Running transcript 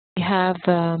have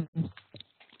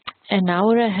an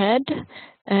hour ahead.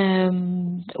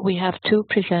 We have two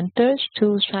presenters,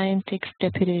 two Scientix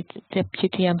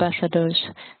Deputy Ambassadors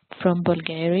from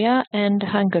Bulgaria and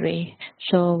Hungary.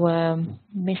 So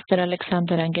Mr.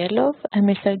 Alexander Angelov and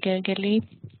Mr. Gergely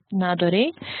Nádori,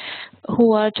 who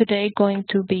are today going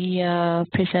to be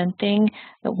presenting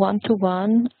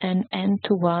one-to-one and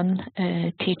N-to-one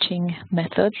teaching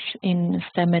methods in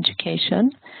STEM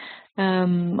education.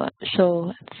 So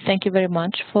thank you very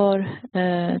much for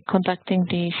conducting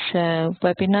this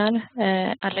webinar,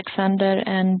 Alexander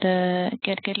and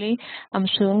Gergely. I'm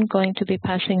soon going to be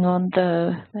passing on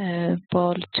the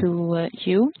ball to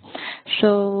you.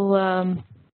 So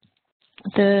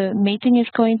the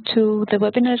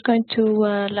webinar is going to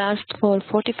last for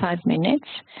 45 minutes,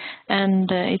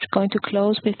 and it's going to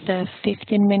close with a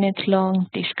 15-minute long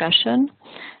discussion.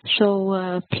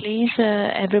 So please,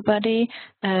 everybody,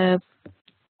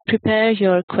 prepare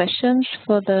your questions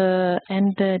for the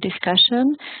end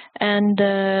discussion, and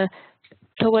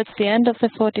towards the end of the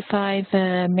 45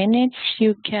 minutes,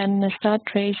 you can start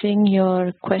raising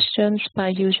your questions by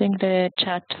using the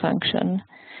chat function.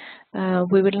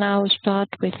 We will now start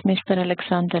with Mr.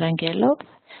 Alexander Angelov,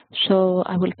 so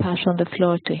I will pass on the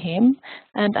floor to him.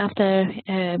 And after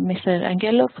Mr.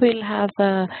 Angelov, we'll have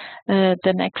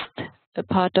the next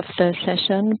part of the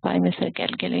session by Mr.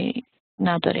 Gergely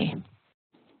Nádori.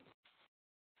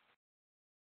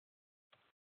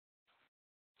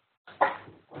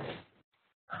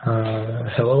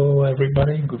 Hello,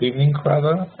 everybody. Good evening,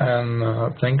 rather,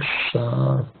 and thanks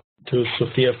to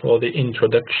Sofia for the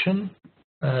introduction.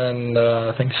 And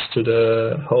thanks to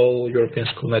the whole European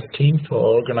Schoolnet team for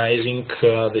organizing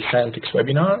the Scientix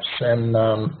webinars and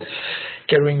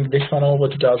carrying this one over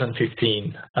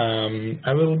 2015.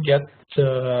 I will get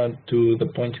to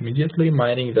the point immediately,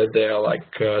 meaning that there are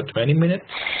like 20 minutes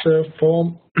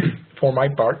for my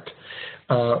part.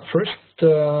 First,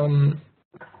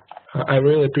 I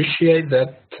really appreciate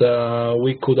that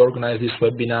we could organize this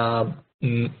webinar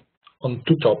on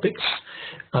two topics.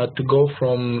 To go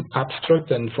from abstract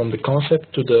and from the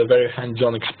concept to the very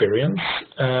hands-on experience,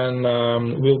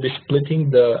 and we'll be splitting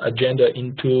the agenda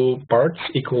into parts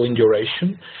equal in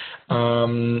duration.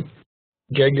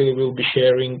 Gergely will be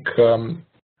sharing,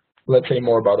 let's say,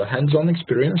 more about a hands-on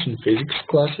experience in physics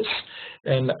classes,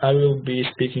 and I will be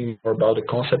speaking more about the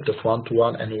concept of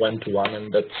one-to-one and when-to-one,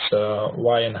 and that's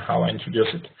why and how I introduce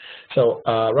it. So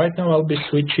right now I'll be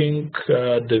switching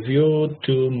the view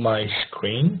to my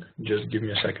screen. Just give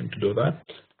me a second to do that.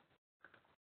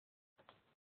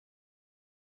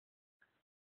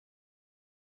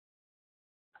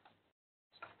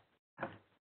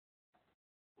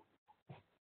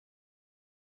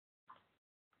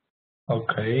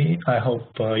 Okay, I hope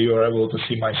you are able to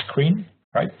see my screen,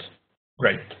 right?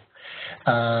 Great.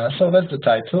 So that's the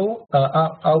title.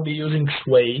 I'll be using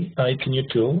Sway. It's a new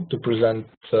tool to present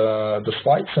the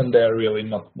slides, and there are really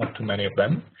not too many of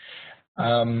them.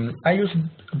 I use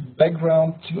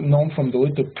background known from the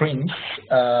Little Prince.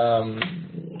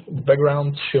 The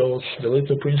background shows the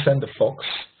Little Prince and the fox,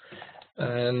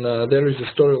 and there is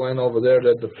a storyline over there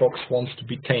that the fox wants to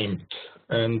be tamed.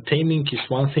 And taming is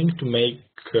one thing to make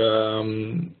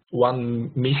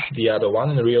one miss the other one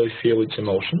and really feel its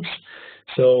emotions.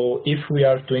 So if we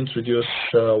are to introduce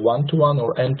one-to-one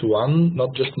or N-to-one,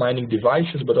 not just mining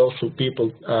devices, but also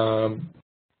people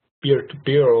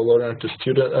peer-to-peer or learner to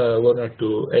student, learner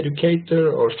to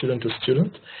educator or student to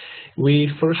student, we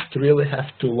first really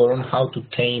have to learn how to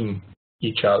tame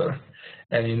each other.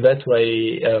 And in that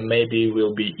way, maybe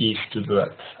we'll be easy to do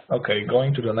that. Okay,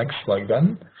 going to the next slide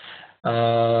then.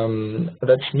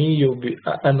 That's me.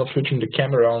 I'm not switching the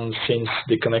camera on since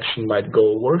the connection might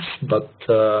go worse, but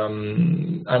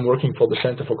I'm working for the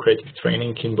Center for Creative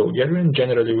Training in Bulgaria, and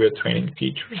generally we are training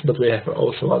teachers, but we have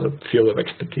also other field of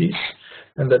expertise,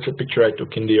 and that's a picture I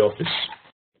took in the office.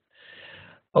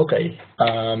 Okay,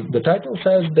 the title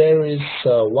says there is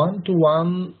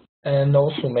one-to-one and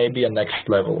also maybe a next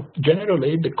level.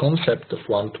 Generally, the concept of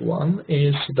one-to-one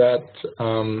is that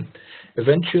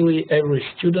eventually every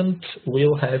student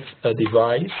will have a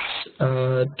device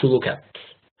to look at.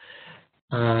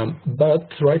 But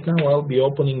right now I'll be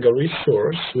opening a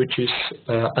resource which is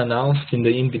announced in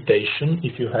the invitation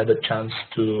if you had a chance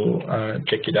to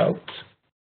check it out.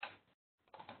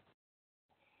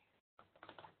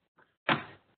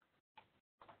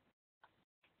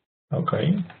 Okay.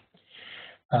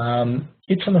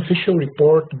 It's an official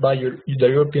report by the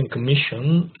European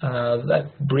Commission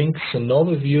that brings an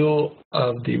overview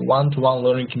of the one-to-one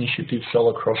learning initiatives all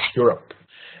across Europe.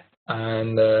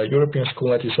 And European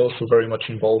Schoolnet is also very much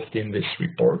involved in this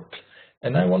report.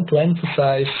 And I want to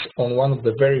emphasize on one of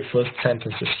the very first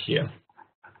sentences here.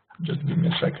 Just give me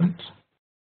a second.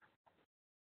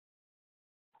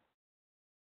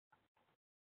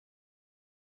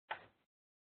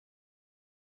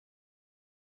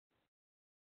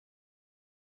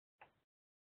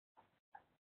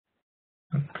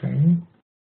 Okay.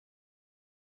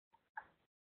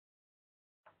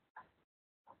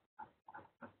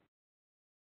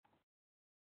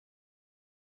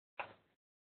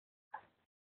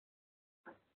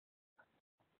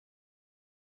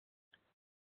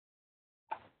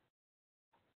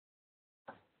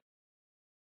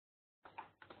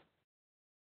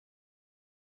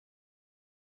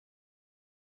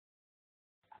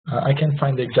 I can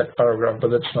find the exact paragraph, but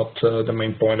that's not the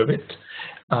main point of it.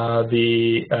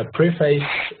 The preface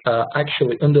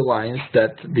actually underlines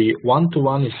that the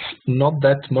one-to-one is not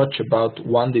that much about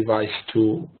one device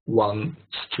to one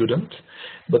student,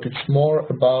 but it's more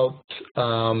about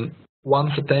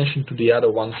one's attention to the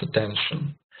other one's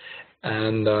attention.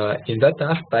 And in that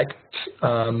aspect,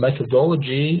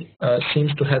 methodology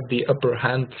seems to have the upper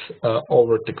hand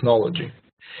over technology.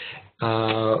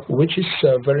 Which is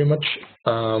very much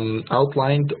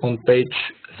outlined on page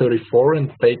 34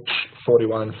 and page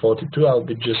 41 and 42. I'll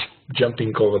be just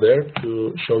jumping over there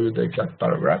to show you the exact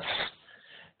paragraphs.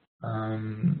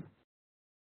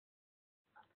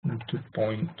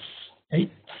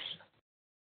 2.8.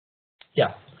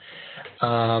 Yeah.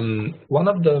 One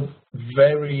of the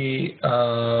very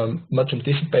much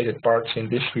anticipated parts in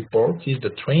this report is the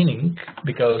training,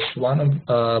 because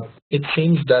it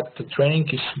seems that the training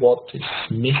is what is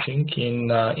missing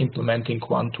in implementing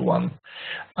one-to-one.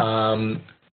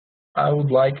 I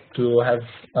would like to have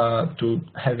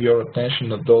your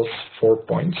attention on those 4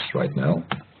 points right now.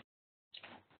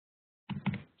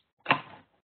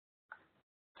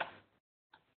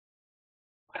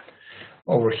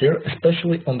 Over here,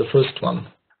 especially on the first one,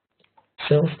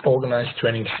 self-organized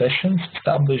training sessions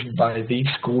established by these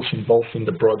schools involved in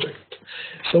the project.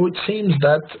 So it seems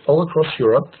that all across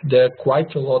Europe, there are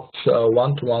quite a lot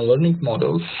one-to-one learning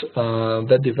models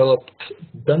that developed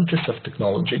bunches of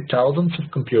technology, thousands of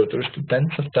computers to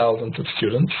tens of thousands of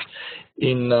students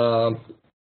in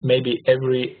maybe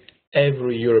every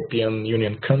European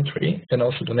Union country and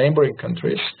also the neighboring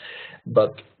countries.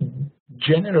 But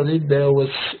generally, there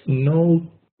was no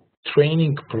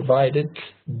training provided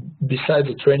besides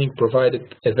the training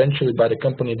provided eventually by the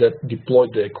company that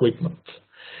deployed the equipment.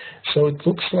 So it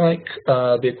looks like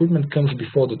the equipment comes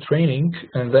before the training,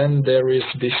 and then there is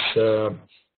this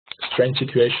strange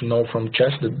situation now from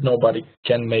chess that nobody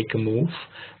can make a move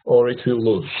or it will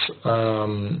lose.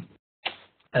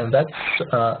 And that's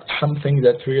something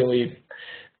that really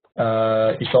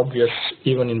is obvious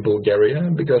even in Bulgaria,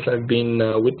 because I've been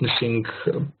witnessing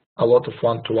a lot of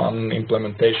one-to-one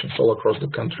implementations all across the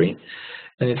country.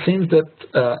 And it seems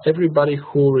that everybody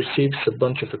who receives a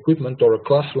bunch of equipment or a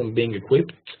classroom being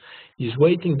equipped is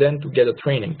waiting then to get a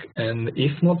training. And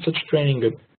if not such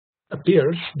training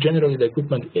appears, generally the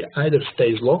equipment either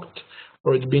stays locked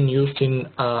or it's been used in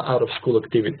out-of-school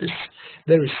activities.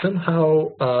 There is somehow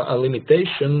a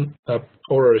limitation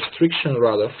or a restriction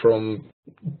rather from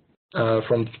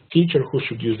the teacher who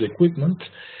should use the equipment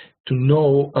to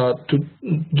know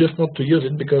just not to use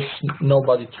it because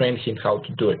nobody trained him how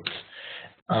to do it.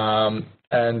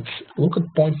 And look at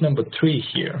point number 3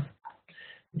 here,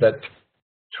 that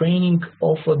training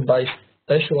offered by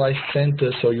specialized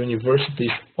centers or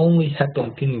universities only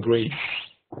happened in Greece.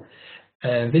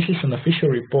 And this is an official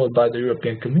report by the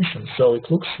European Commission. So it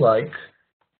looks like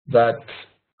that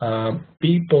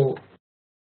people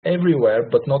everywhere,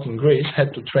 but not in Greece,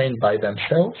 had to train by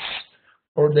themselves,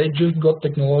 or they just got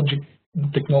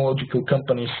technological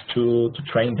companies to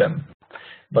train them.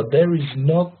 But there is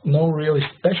no really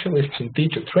specialists in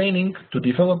teacher training to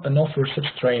develop and offer such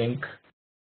training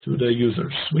to the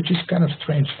users, which is kind of a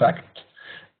strange fact.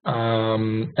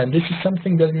 And this is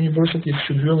something that universities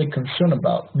should really be concerned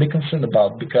about, because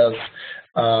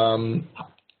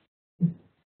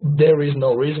there is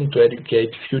no reason to educate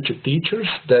future teachers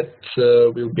that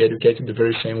will be educated the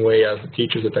very same way as the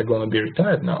teachers that are going to be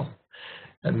retired now.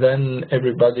 And then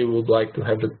everybody would like to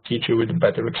have the teacher with a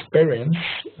better experience,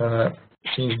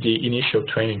 since the initial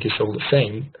training is all the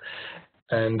same.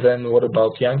 And then what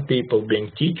about young people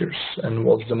being teachers, and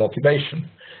what's the motivation?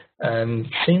 And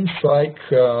it seems like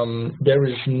there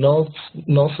is no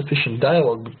sufficient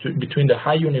dialogue between the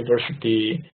higher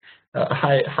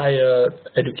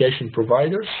education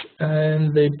providers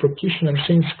and the practitioners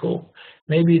in school.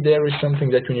 Maybe there is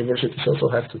something that universities also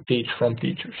have to teach from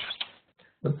teachers.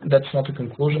 But that's not a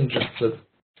conclusion, just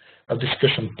a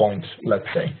discussion point, let's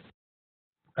say.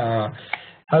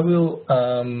 I will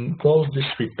close this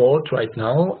report right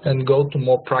now and go to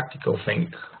more practical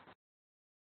thing.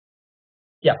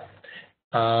 Yeah.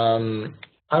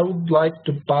 I would like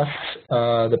to pass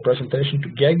the presentation to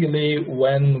Gergely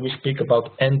when we speak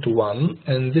about N-to-1,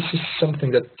 and this is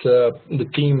something that the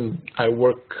team I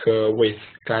work with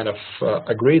kind of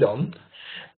agreed on,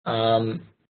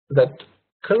 that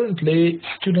currently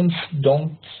students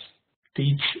don't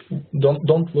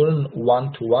learn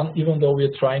one-to-one, even though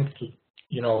we're trying to,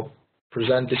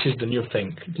 present this is the new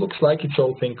thing. It looks like it's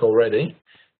old thing already,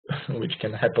 which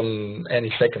can happen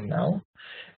any second now.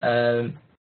 And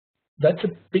that's a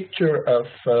picture of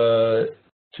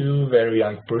two very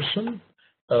young persons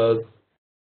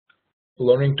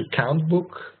learning to count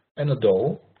book and a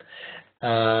doll.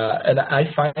 And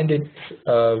I find it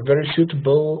very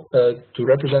suitable to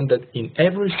represent that in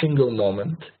every single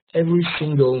moment, every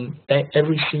single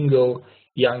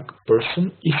young person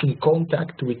is in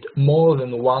contact with more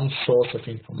than one source of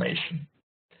information,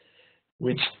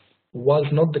 which was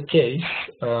not the case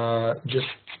just,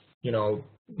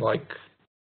 like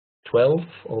 12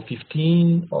 or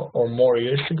 15 or more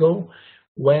years ago,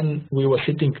 when we were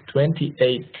sitting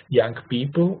 28 young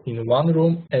people in one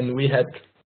room and we had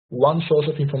one source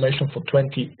of information for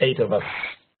 28 of us.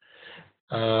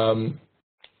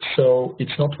 So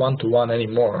it's not one-to-one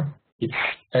anymore, it's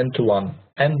N-to-one,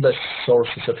 endless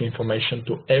sources of information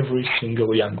to every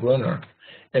single young learner.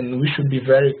 And we should be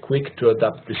very quick to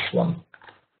adapt this one.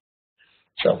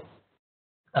 So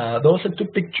those are two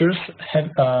pictures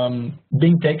have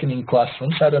been taken in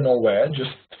classrooms. I don't know where,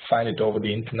 just find it over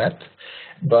the internet.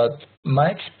 But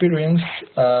my experience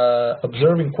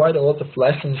observing quite a lot of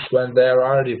lessons when there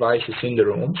are devices in the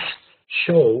rooms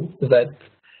show that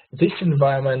this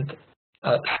environment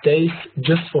stays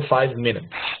just for 5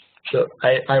 minutes. So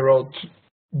I wrote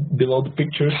below the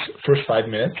pictures first 5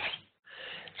 minutes.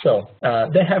 So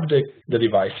they have the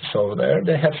devices over there,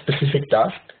 they have specific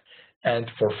tasks, and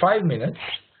for 5 minutes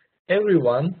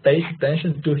everyone pays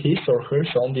attention to his or her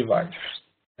own device.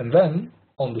 And then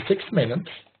on the 6th minute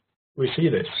we see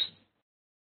this.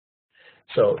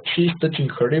 So she's touching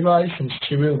her device and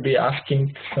she will be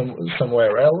asking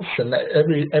somewhere else, and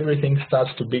everything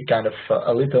starts to be kind of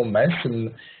a little mess,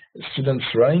 and students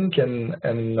running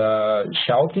and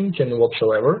shouting and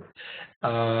whatsoever.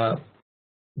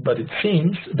 But it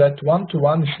seems that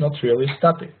one-to-one is not really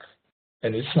static,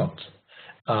 and it's not.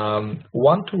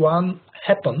 One-to-one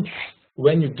happens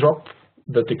when you drop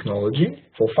the technology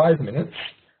for 5 minutes,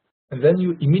 and then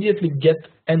you immediately get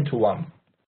N-to-one.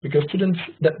 Because students,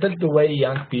 that's the way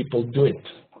young people do it.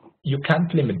 You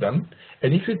can't limit them,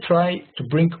 and if you try to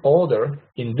bring order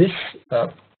in this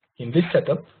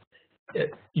setup,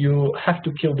 you have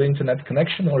to kill the internet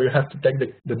connection, or you have to take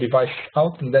the device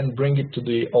out and then bring it to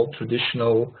the old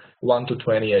traditional 1 to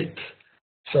 28.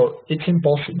 So it's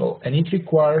impossible, and it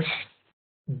requires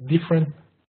different,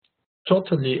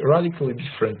 totally, radically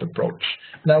different approach.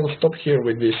 And I will stop here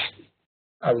with this.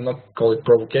 I will not call it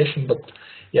provocation, but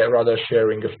yeah, rather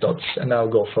sharing of thoughts, and I'll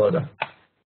go further.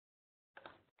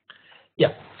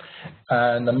 Yeah,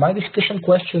 and my discussion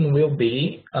question will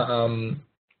be,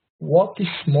 what is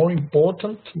more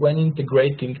important when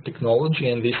integrating technology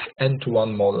in this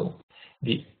N-to-one model?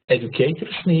 The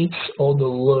educator's needs or the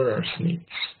learner's needs?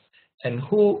 And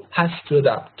who has to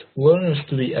adapt, learners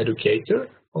to the educator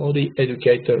or the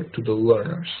educator to the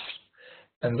learners?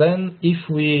 And then if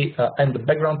we, and the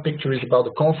background picture is about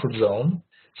the comfort zone.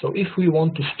 So if we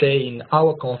want to stay in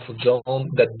our comfort zone,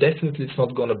 that definitely is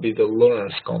not going to be the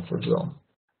learner's comfort zone.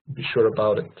 Be sure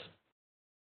about it.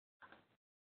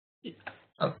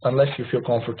 Unless you feel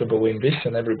comfortable in this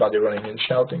and everybody running and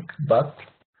shouting, but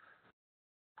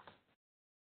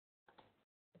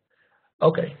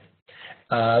okay.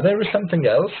 There is something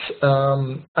else.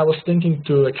 I was thinking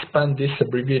to expand this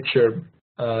abbreviature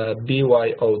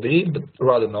BYOD, but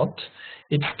rather not.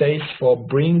 It stays for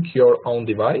bring your own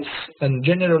device, and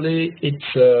generally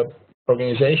it's an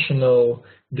organizational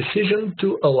decision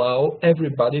to allow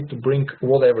everybody to bring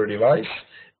whatever device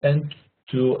and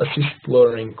to assist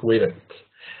learning with it.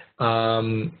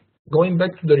 Going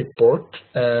back to the report,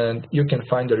 and you can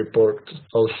find the report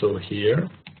also here.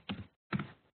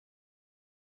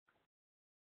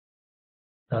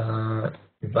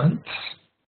 Events,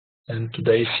 and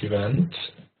today's event,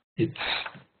 it's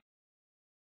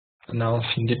announced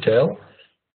in detail.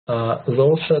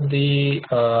 Those are the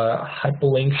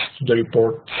hyperlinks to the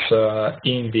reports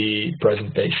in the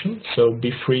presentation, so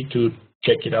be free to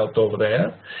check it out over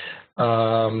there.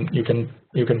 You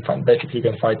can find, basically you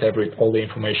can find all the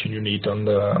information you need on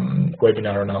the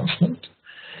webinar announcement.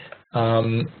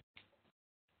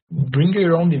 bring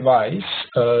your own device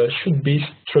should be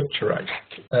structured,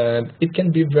 and it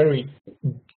can be very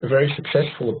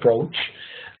successful approach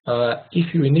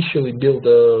if you initially build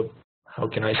a, how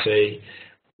can I say,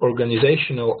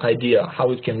 organizational idea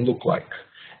how it can look like.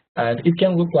 And it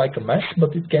can look like a mess,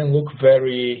 but it can look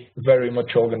very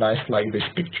much organized like this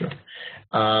picture.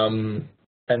 And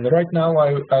right now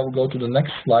I'll go to the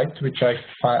next slide, which I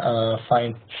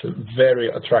find very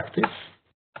attractive.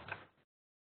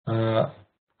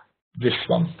 This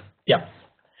one, yeah.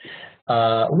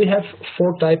 We have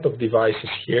 4 types of devices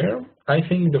here. I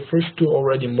think the first 2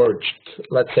 already merged.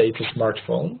 Let's say it's a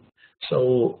smartphone.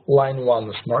 So line 1,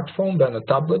 a smartphone, then a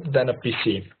tablet, then a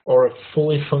PC, or a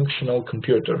fully functional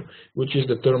computer, which is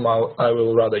the term I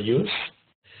will rather use.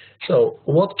 So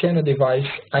what can a device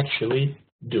actually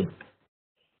do?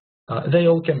 They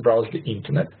all can browse the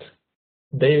internet.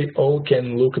 They all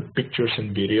can look at pictures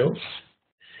and videos.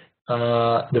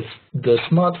 The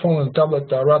smartphone and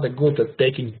tablet are rather good at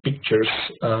taking pictures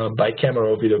by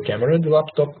camera or video camera. The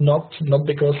laptop not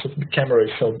because the camera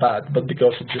is so bad, but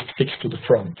because it's just fixed to the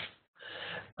front.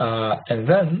 And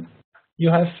then you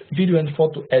have video and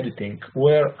photo editing,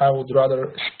 where I would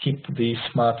rather skip the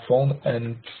smartphone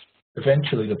and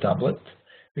eventually the tablet,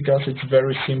 because it's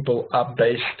very simple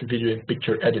app-based video and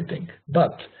picture editing.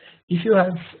 But if you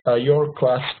have your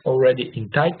class already in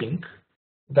typing,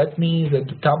 that means that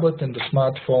the tablet and the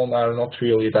smartphone are not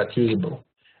really that usable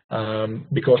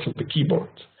because of the keyboard.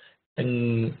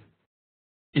 And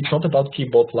it's not about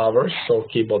keyboard lovers or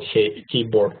keyboard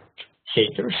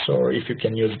haters, or if you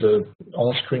can use the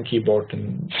on-screen keyboard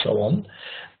and so on.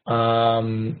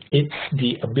 It's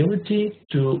the ability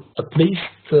to at least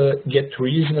get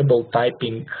reasonable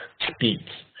typing speed.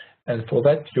 And for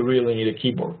that, you really need a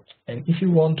keyboard. And if you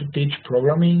want to teach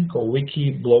programming or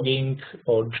wiki, blogging,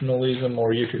 or journalism,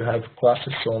 or if you have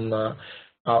classes on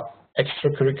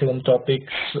extracurriculum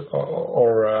topics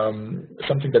or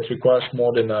something that requires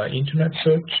more than an internet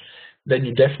search, then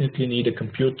you definitely need a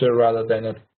computer rather than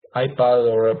an iPad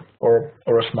or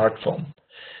a smartphone.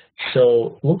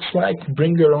 So looks like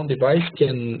bring your own device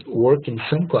can work in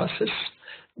some classes,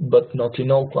 but not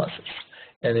in all classes.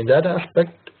 And in that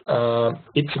aspect,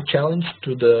 it's a challenge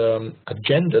to the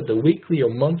agenda, the weekly or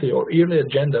monthly or yearly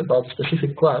agenda about a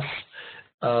specific class,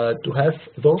 to have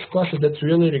those classes that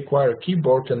really require a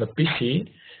keyboard and a PC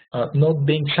not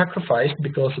being sacrificed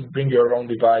because of bring your own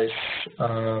device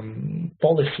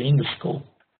policy in the school.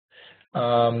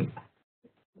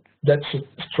 That's a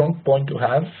strong point to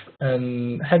have,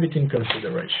 and have it in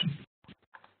consideration.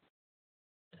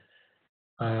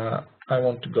 I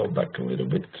want to go back a little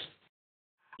bit.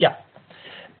 Yeah.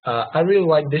 I really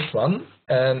like this one,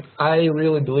 and I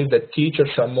really believe that teachers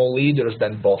are more leaders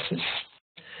than bosses.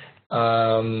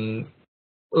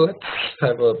 Let's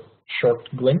have a short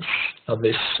glimpse of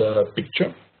this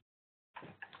picture.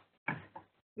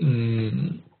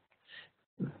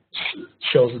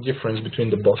 Shows the difference between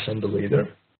the boss and the leader.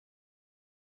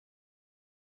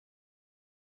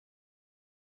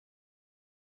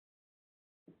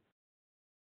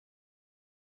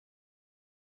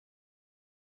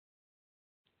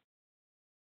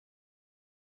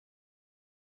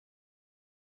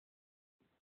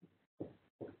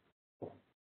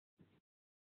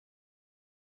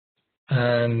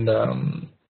 And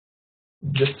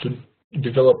just to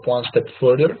develop one step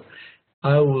further,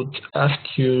 I would ask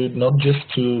you not just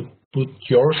to put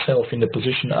yourself in the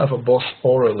position of a boss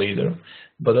or a leader,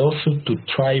 but also to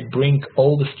try bring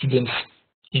all the students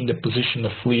in the position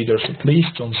of leaders, at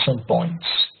least on some points.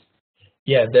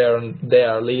 Yeah, they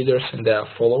are leaders and they are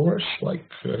followers, like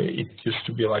it used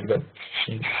to be like that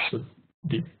since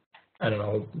the, I don't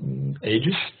know,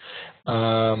 ages.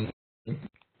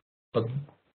 But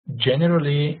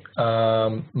generally,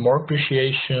 more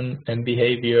appreciation and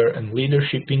behavior and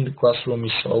leadership in the classroom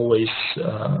is always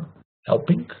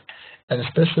helping, and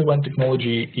especially when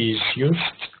technology is used,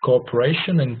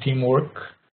 cooperation and teamwork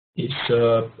is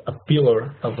a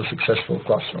pillar of a successful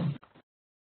classroom.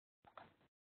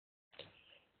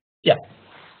 Yeah,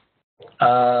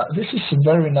 this is a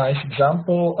very nice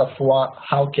example of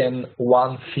how can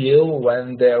one feel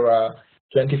when there are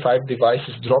 25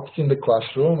 devices dropped in the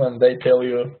classroom and they tell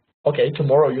you, okay,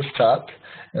 tomorrow you start,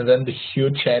 and then the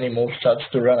huge animal starts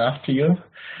to run after you.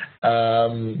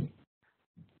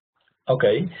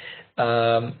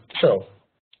 So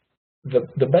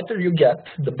the better you get,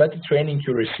 the better training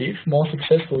you receive, more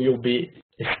successful you'll be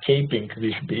escaping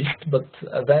this beast. But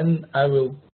then I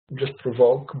will just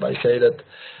provoke by saying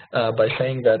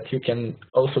that you can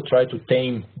also try to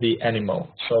tame the animal.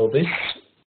 So this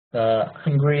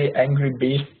hungry, angry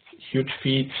beast, huge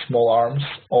feet, small arms,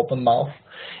 open mouth,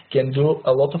 can do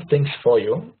a lot of things for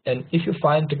you. And if you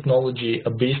find technology a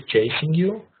beast chasing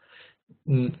you,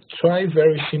 try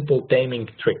very simple taming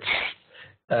tricks.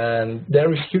 And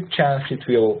there is huge chance it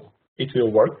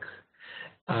will work.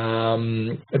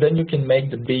 Then you can make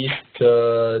the beast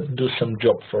do some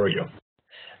job for you.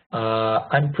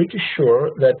 I'm pretty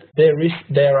sure that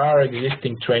there are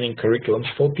existing training curriculums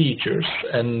for teachers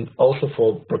and also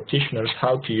for practitioners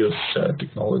how to use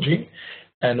technology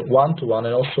and one-to-one,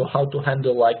 and also how to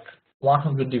handle like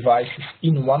 100 devices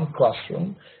in one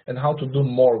classroom and how to do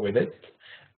more with it.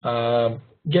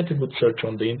 Get a good search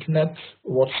on the internet,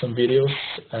 watch some videos,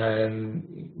 and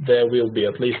there will be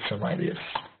at least some ideas.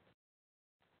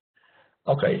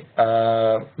 Okay,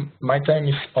 my time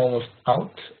is almost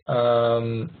out,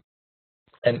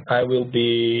 and I will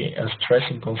be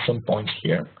stressing on some points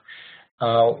here.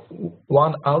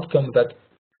 One outcome that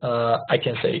I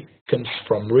can say comes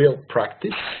from real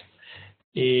practice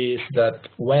is that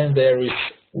when there is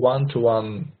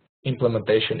one-to-one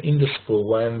implementation in the school,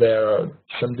 when there are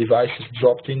some devices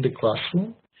dropped in the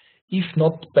classroom, if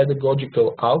not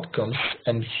pedagogical outcomes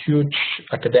and huge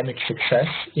academic success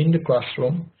in the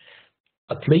classroom,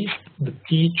 at least the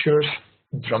teachers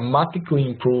dramatically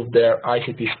improve their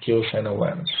ICT skills and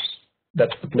awareness.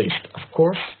 That's at least. Of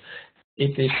course,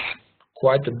 it is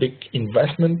quite a big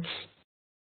investment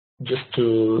just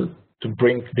to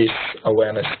bring this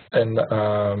awareness and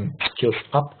skills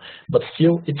up, but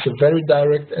still it's a very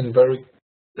direct and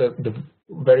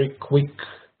very quick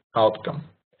outcome.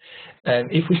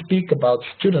 And if we speak about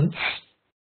students,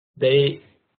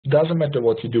 doesn't matter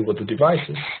what you do with the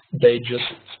devices, they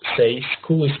just say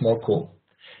school is more cool.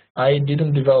 I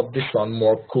didn't develop this one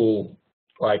more cool,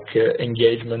 like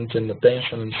engagement and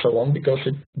attention and so on, because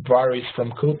it varies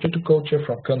from culture to culture,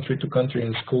 from country to country,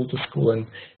 and school to school, and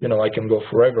I can go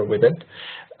forever with it.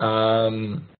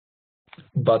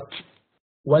 But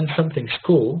when something's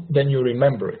cool, then you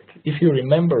remember it. If you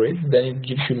remember it, then it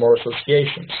gives you more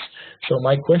associations. So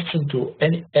my question to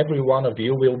every one of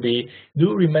you will be, do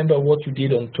you remember what you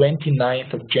did on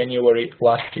 29th of January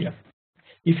last year?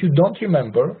 If you don't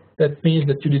remember, that means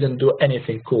that you didn't do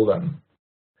anything cool then.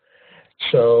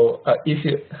 So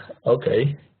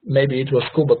okay, maybe it was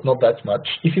cool, but not that much.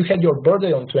 If you had your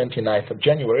birthday on 29th of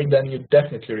January, then you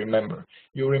definitely remember.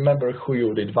 You remember who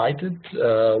you invited,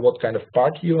 what kind of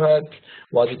party you had,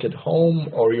 was it at home,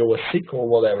 or you were sick, or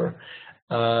whatever.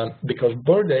 Because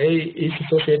birthday is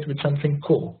associated with something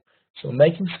cool. So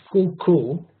making school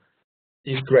cool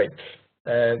is great.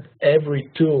 And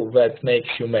every tool that makes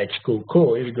you make school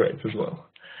cool is great as well.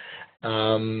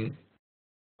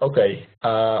 Okay,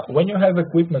 when you have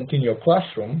equipment in your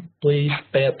classroom, please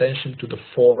pay attention to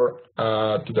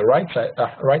the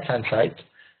right-hand side.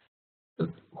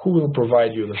 Who will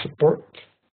provide you the support?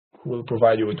 Who will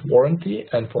provide you with warranty,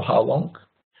 and for how long?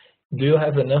 Do you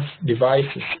have enough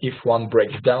devices if one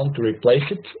breaks down to replace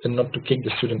it and not to kick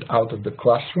the student out of the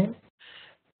classroom?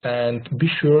 And be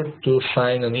sure to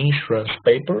sign an insurance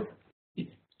paper,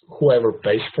 whoever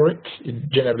pays for it. It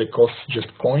generally costs just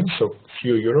coins, so a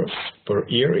few euros per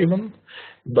year even,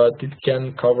 but it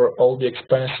can cover all the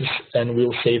expenses and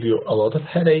will save you a lot of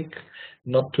headache,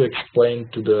 not to explain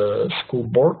to the school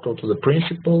board or to the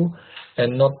principal,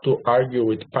 and not to argue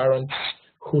with parents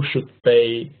who should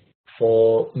pay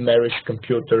for Mary's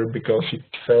computer because it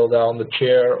fell down the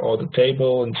chair or the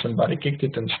table and somebody kicked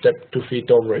it and stepped 2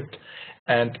 feet over it.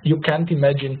 And you can't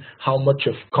imagine how much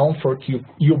of comfort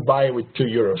you buy with 2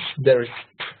 euros. There is,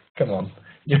 come on,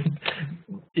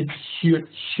 it's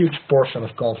huge portion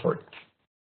of comfort.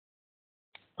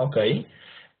 Okay,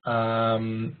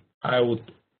 I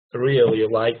would really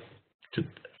like to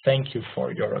thank you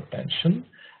for your attention.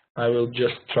 I will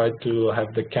just try to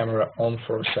have the camera on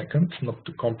for a second, not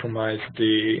to compromise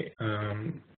the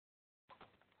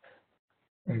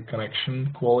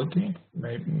connection quality.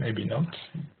 Maybe not.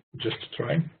 Just to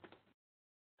try.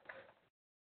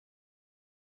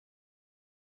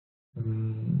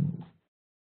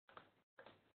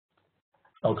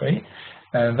 Okay,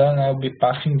 and then I'll be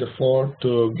passing the floor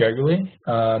to Gergely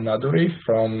Nádori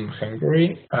from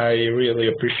Hungary. I really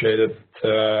appreciated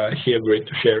he agreed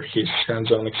to share his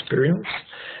hands-on experience.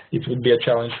 It would be a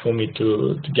challenge for me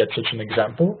to get such an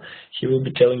example. He will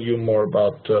be telling you more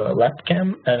about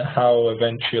Labcam and how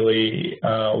eventually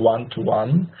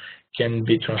one-to-one can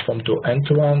be transformed to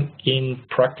end-to-one in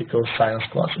practical science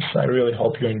classes. I really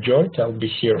hope you enjoyed. I'll be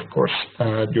here, of course,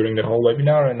 during the whole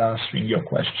webinar and answering your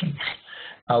questions.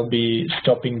 I'll be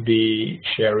stopping the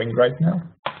sharing right now.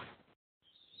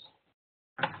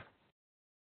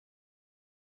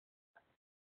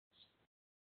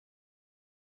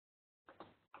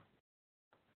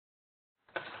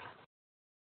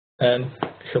 And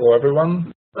Hello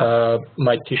everyone.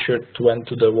 My t-shirt went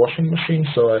to the washing machine,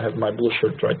 so I have my blue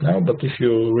shirt right now, but if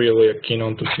you really are keen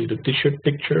on to see the t-shirt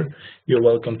picture, you're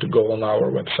welcome to go on our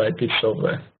website, it's over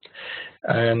there.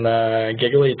 And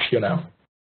Gergely, it's you now.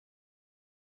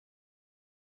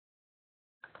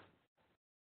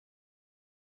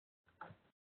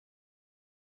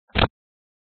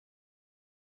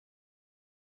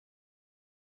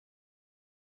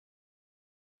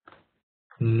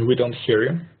 We don't hear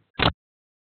you.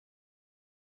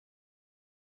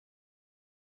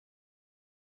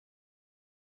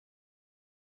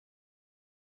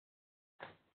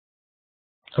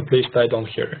 At least I don't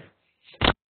hear you.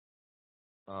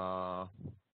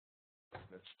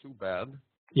 That's too bad.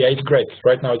 Yeah, it's great.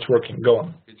 Right now it's working. Go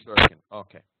on. It's working.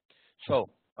 Okay. So,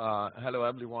 hello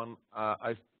everyone.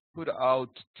 I've put out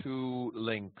two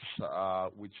links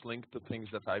which link to things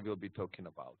that I will be talking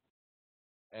about.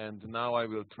 And now I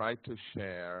will try to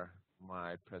share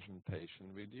my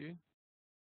presentation with you.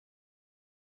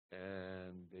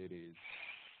 And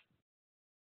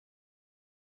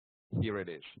here it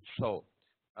is. So,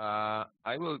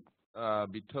 I will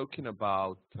be talking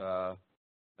about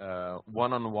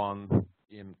one-on-one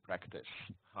in practice,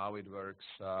 how it works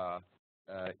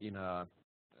in a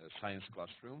science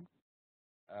classroom,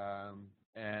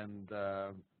 and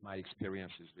my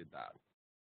experiences with that.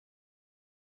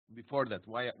 Before that,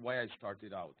 why I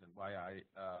started out and why I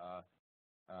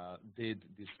did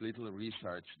this little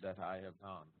research that I have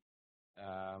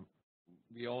done.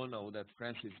 We all know that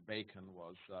Francis Bacon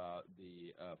was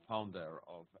the founder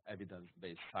of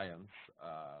evidence-based science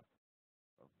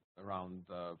around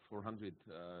 400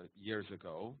 years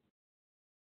ago,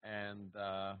 and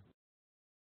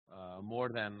more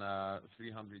than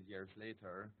 300 years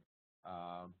later,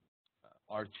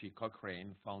 Archie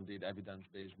Cochrane founded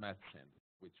evidence-based medicine,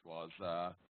 which was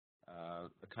a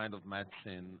kind of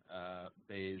medicine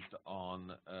based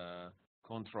on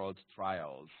controlled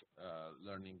trials,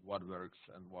 learning what works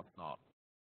and what not.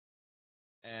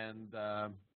 And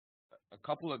a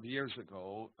couple of years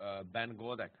ago, Ben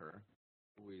Godecker,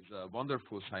 who is a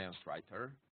wonderful science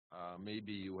writer,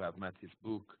 maybe you have met his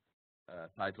book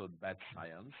titled Bad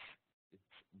Science.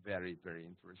 It's very, very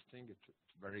interesting. It's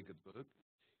a very good book.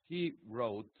 He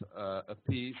wrote a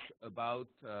piece about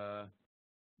the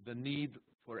need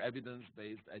for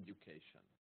evidence-based education.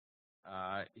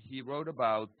 He wrote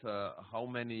about how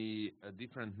many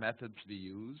different methods we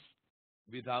use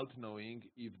without knowing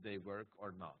if they work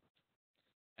or not.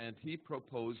 And he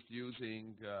proposed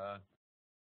using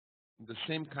the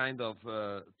same kind of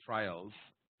trials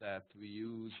that we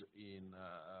use in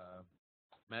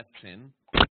medicine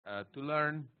to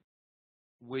learn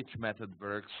which method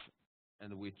works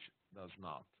and which does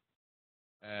not.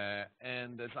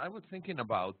 And as I was thinking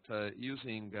about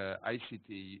using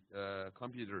ICT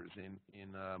computers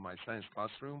in my science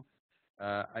classroom,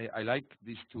 I like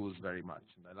these tools very much,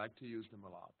 and I like to use them a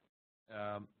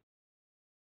lot.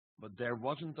 But there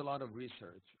wasn't a lot of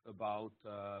research about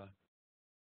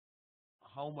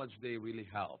how much they really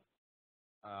help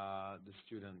the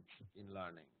students in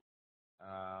learning,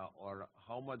 or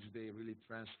how much they really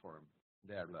transform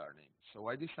their learning. So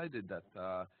I decided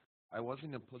that I was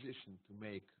in a position to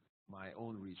make my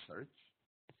own research,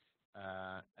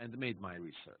 and made my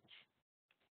research.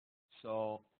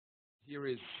 So here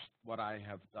is what I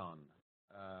have done.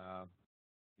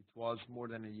 It was more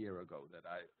than a year ago that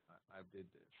I did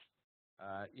this.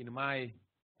 In my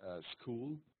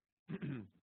school,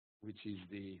 which is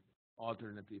the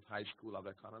Alternative High School of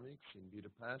Economics in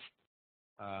Budapest,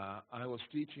 I was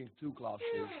teaching two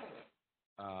classes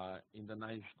in the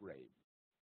 9th grade.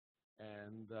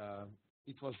 And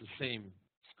it was the same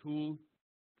school,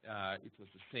 it was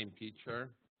the same teacher,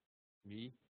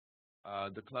 me.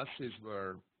 The classes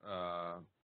were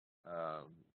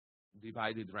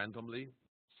divided randomly,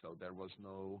 so there was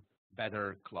no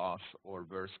better class or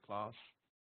worse class.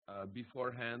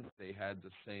 Beforehand, they had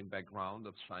the same background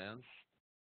of science,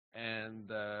 and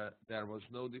there was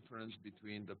no difference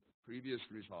between the previous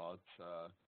results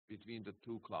between the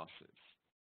two classes.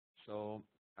 So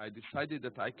I decided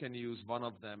that I can use one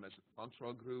of them as a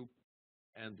control group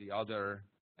and the other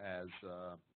as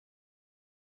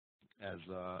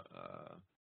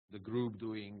the group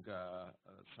doing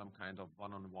some kind of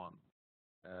one-on-one.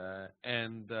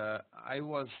 And I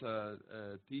was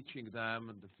teaching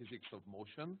them the physics of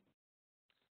motion,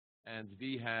 and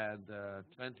we had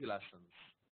 20 lessons.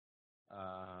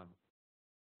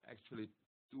 Actually,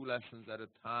 2 lessons at a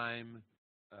time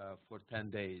for 10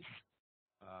 days.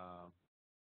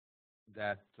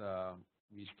 That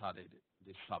we studied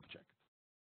this subject.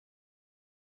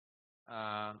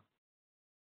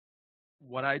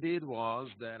 what I did was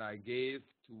that I gave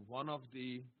to one of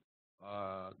the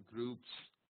groups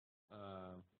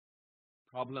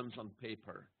problems on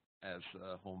paper as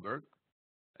homework.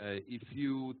 If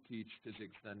you teach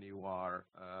physics, then you are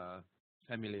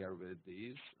familiar with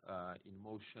these. In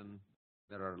motion,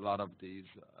 there are a lot of these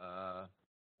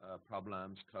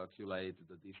problems. Calculate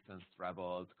the distance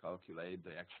traveled, calculate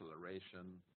the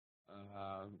acceleration,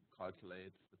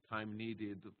 calculate the time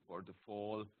needed for the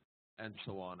fall, and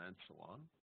so on and so on.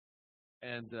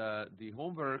 And the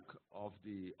homework of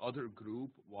the other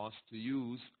group was to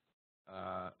use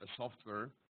a software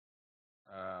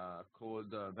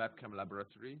called Webcam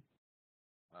Laboratory,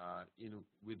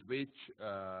 with which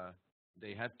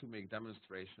they had to make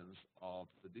demonstrations of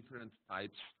the different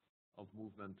types of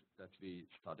movement that we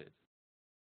studied.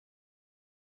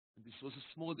 And this was a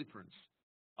small difference.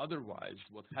 Otherwise,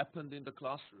 what happened in the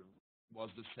classroom was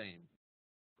the same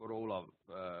for all of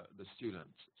the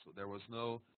students. So there was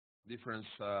no difference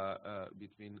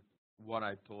between what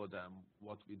I told them,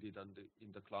 what we did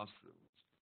in the classrooms.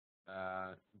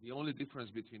 The only difference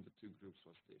between the two groups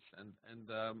was this, and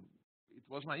it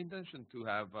was my intention to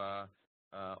have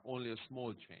only a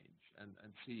small change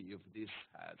and see if this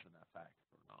has an effect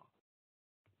or not.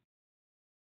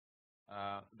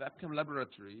 Webcam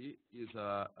Laboratory is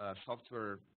a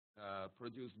software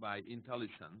produced by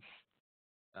IntelliSense.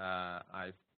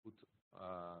 I've put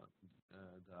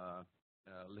the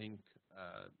link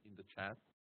in the chat,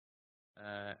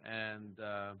 and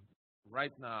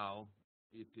right now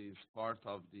it is part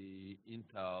of the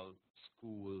Intel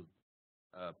school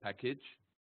package,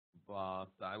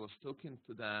 but I was talking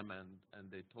to them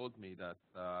and they told me that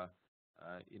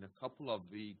in a couple of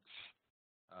weeks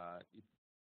it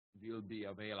will be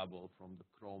available from the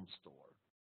Chrome store.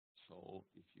 So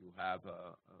if you have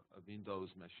a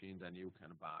Windows machine, then you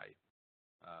can buy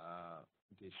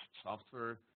this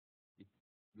software. It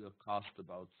will cost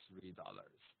about $3,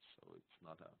 so it's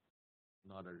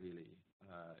not a really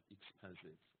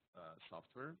expensive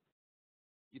software.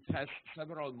 It has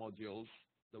several modules.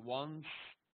 The one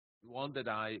that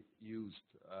I used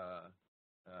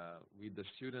with the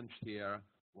students here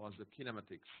was the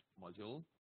kinematics module.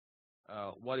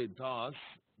 What it does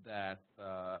that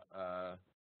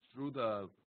through the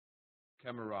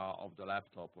camera of the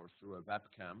laptop or through a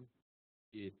webcam,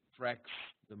 it tracks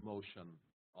the motion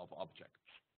of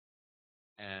objects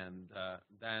and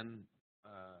then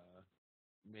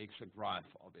makes a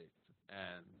graph of it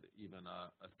and even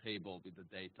a table with the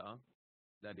data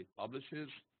that it publishes.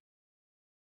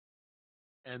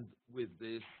 And with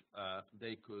this,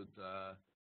 they could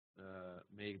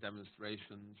make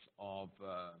demonstrations of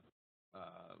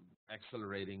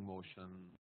accelerating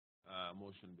motion,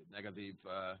 motion with negative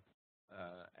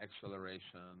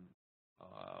acceleration,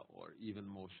 or even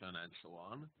motion, and so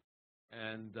on.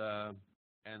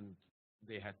 And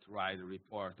they had to write a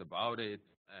report about it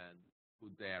and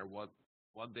put there what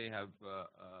they have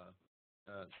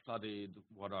studied,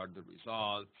 what are the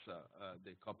results.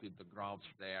 They copied the graphs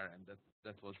there, and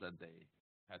that was that they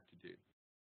had to do.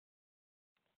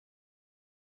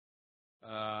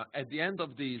 At the end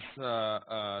of this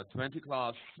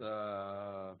 20-class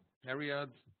period,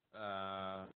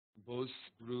 both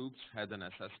groups had an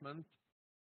assessment.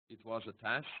 It was a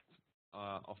test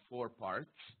of 4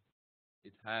 parts.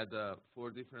 It had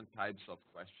 4 different types of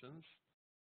questions.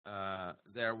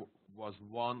 There was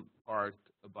one part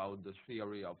about the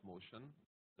theory of motion,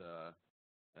 the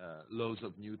laws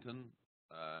of Newton,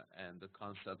 and the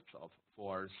concepts of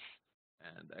force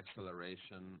and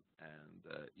acceleration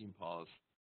and impulse.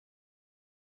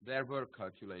 There were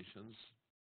calculations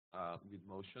with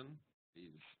motion,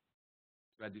 these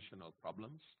traditional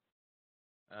problems.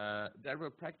 There were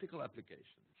practical applications,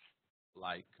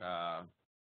 like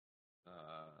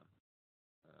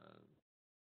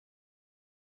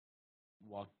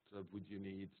what would you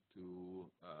need to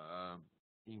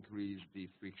increase the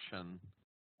friction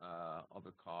of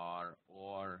a car,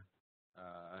 or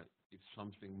if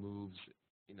something moves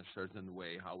in a certain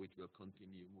way, how it will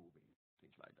continue moving,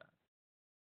 things like that.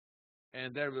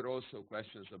 And there were also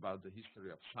questions about the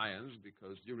history of science,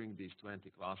 because during these 20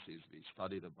 classes we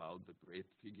studied about the great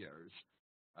figures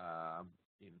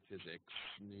in physics: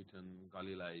 Newton,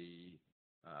 Galilei,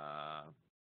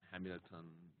 Hamilton,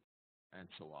 and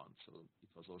so on. So it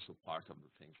was also part of the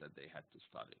things that they had to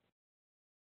study.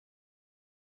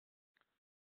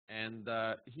 And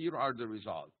here are the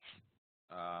results.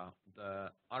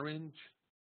 The orange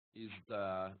is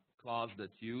the class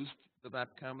that used the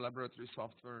Webcam laboratory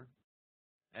software,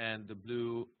 and the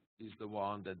blue is the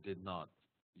one that did not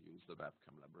use the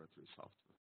Webcam laboratory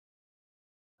software.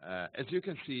 As you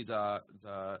can see,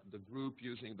 the group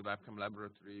using the Labcam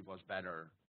laboratory was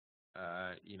better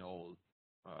in all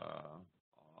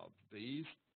of these,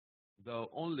 though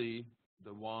only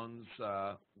the ones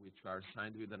which are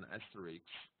signed with an asterisk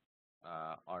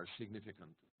are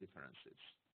significant differences.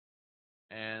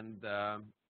 And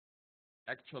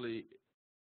actually,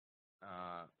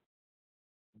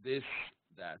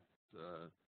 that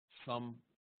some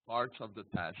parts of the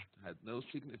test had no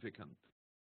significant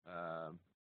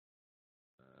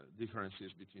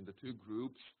differences between the two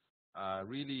groups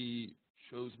really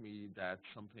shows me that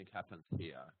something happened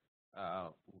here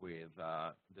with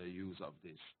the use of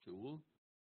this tool.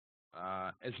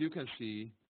 As you can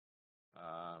see,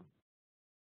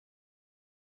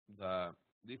 the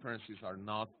differences are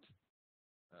not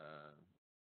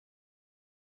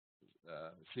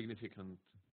significant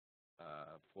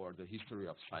for the history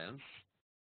of science,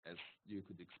 as you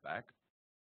could expect,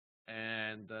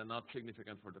 and not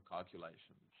significant for the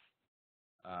calculations.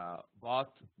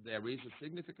 But there is a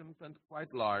significant and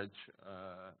quite large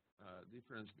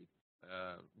difference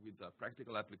with the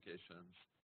practical applications,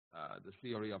 the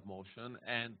theory of motion,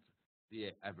 and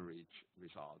the average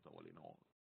result, all in all.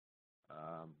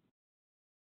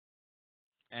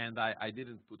 And I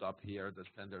didn't put up here the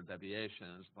standard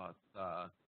deviations, but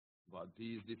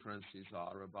these differences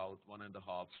are about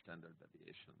 1.5 standard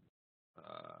deviation,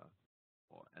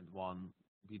 and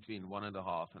between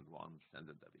 1.5 and 1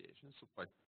 standard deviation, so quite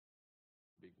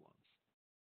big ones.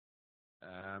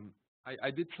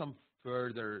 I did some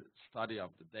further study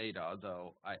of the data,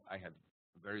 though I had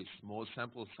a very small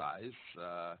sample size,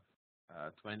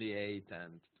 28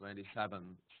 and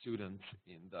 27 students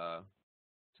in the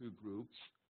two groups,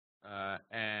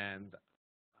 and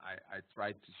I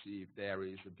tried to see if there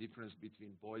is a difference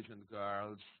between boys and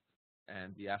girls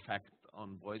and the effect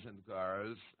on boys and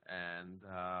girls, and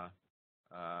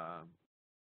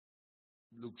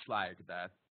looks like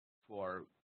that for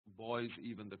boys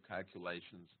even the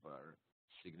calculations were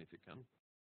significant.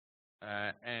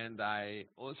 And I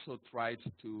also tried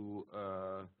to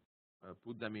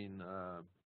put them in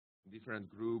different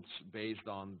groups based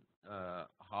on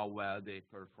how well they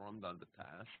performed on the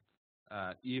test.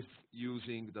 If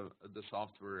using the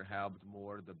software helped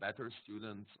more the better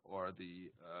students or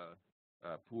the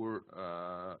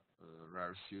poorer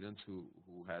students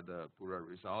who had poorer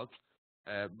results,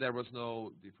 there was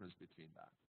no difference between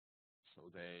that. So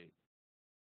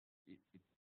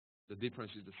the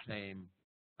difference is the same,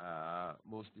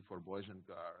 mostly for boys and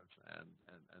girls,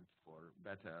 and for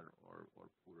better or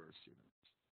poorer students.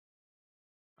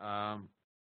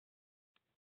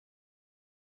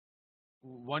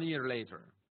 1 year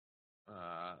later,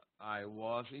 I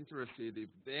was interested if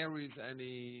there is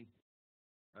any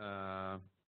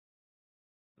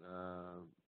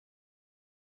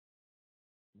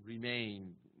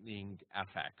remaining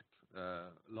effect,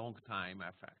 long time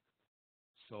effect.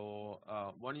 So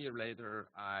 1 year later,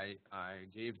 I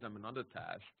gave them another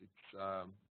test. It's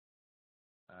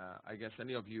I guess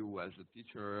any of you as a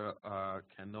teacher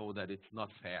can know that it's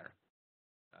not fair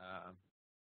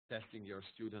testing your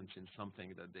students in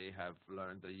something that they have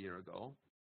learned a year ago.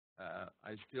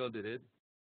 I still did it.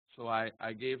 So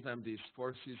I gave them this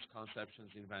forces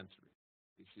conceptions inventory.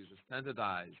 This is a standard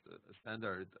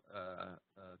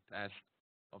test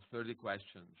of 30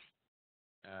 questions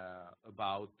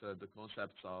about the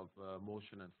concepts of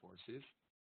motion and forces.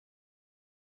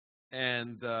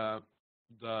 And the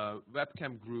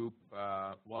webcam group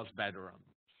was better on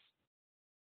this,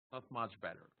 not much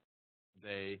better.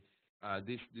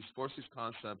 This forces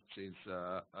concept is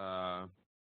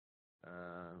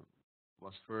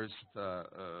was first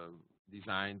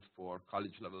designed for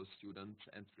college-level students,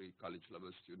 entry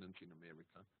college-level students in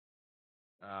America.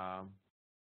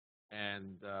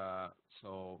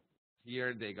 So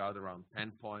here they got around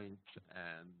 10 points,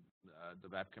 and the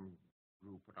webcam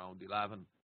group around 11,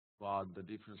 but the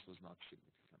difference was not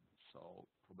significant. So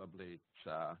probably it's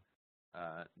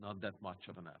not that much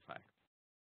of an effect.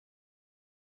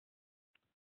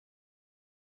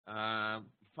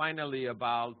 Finally,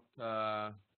 about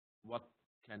what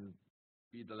can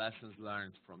be the lessons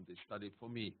learned from this study for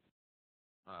me.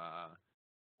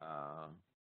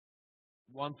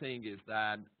 One thing is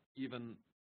that even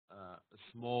a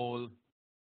small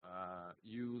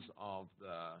use of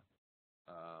the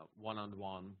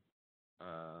one-on-one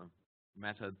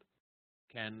method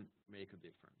can make a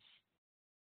difference.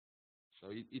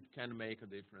 So it can make a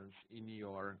difference in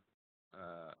your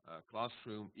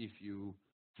classroom if you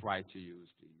try to use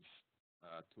these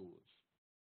tools.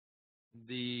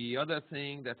 The other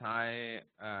thing that I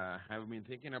have been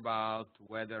thinking about,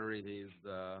 whether it is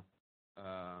the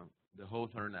the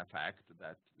Hawthorne effect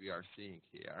that we are seeing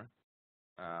here.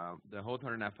 The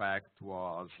Hawthorne effect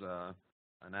was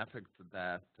an effect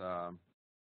that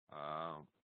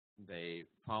they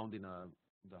found in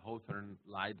the Hawthorne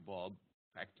light bulb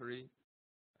factory.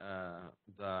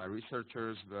 The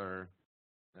researchers were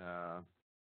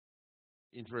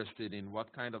interested in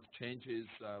what kind of changes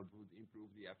would improve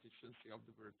the efficiency of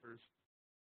the workers,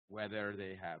 whether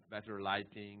they have better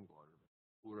lighting or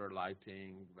poorer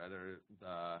lighting, whether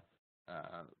the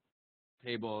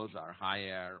tables are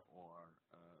higher or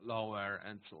lower,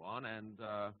 and so on. And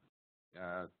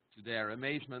to their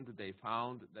amazement, they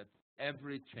found that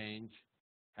every change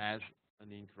has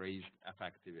an increased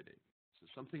effectivity. So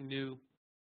something new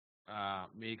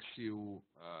makes you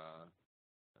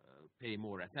pay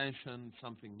more attention.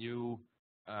 Something new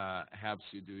helps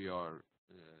you do your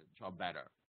job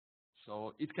better.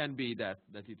 So it can be that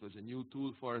it was a new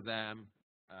tool for them.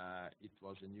 It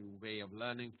was a new way of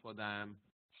learning for them.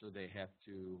 So they had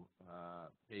to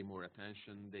pay more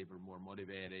attention. They were more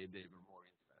motivated. They were more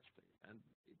interested. And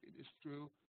if it is true,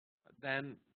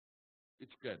 then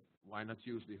it's good. Why not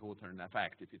use the Hawthorne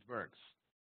effect if it works?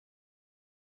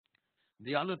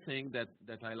 The other thing that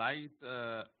I liked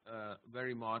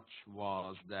very much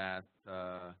was that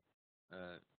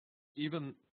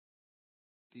even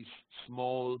this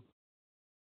small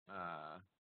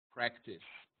practice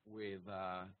with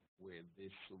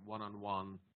this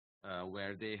one-on-one,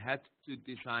 where they had to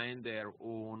design their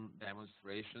own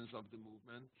demonstrations of the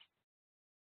movement,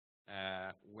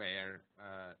 where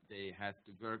they had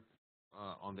to work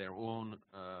on their own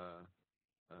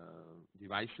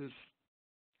devices.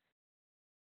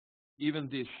 Even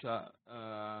this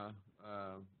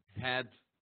had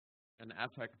an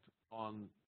effect on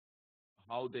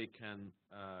how they can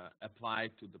apply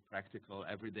to the practical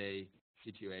everyday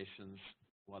situations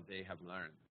what they have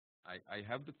learned. I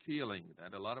have the feeling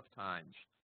that a lot of times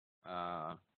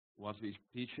what we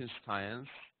teach in science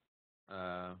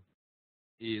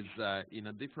is in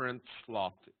a different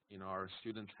slot in our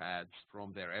students' heads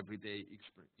from their everyday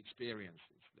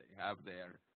experiences. They have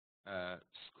their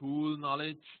school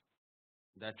knowledge.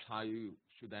 That's how you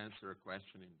should answer a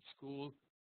question in school.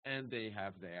 And they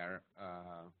have their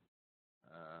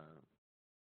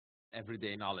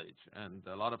everyday knowledge. And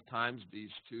a lot of times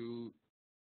these two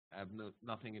have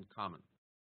nothing in common.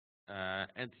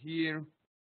 And here,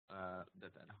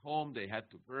 that at home, they had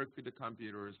to work with the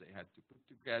computers, they had to put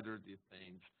together these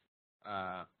things,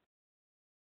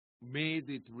 made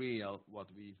it real what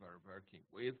we were working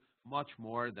with, much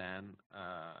more than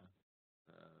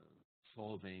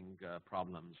solving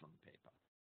problems on paper.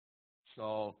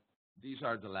 So these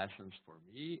are the lessons for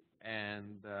me,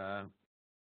 and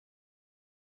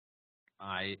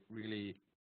I really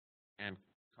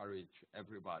encourage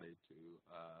everybody to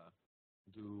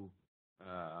do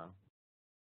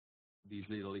these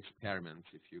little experiments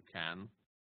if you can,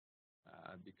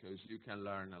 because you can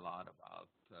learn a lot about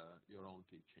your own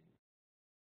teaching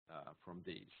from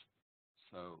these.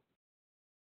 So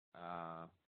I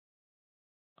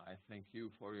thank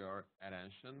you for your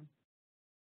attention.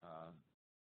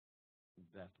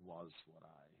 That was what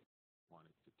I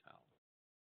wanted to tell.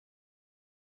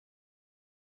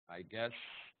 I guess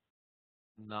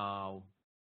now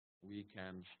we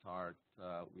can start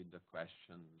with the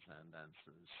questions and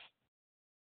answers.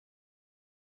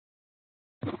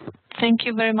 Thank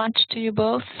you very much to you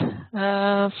both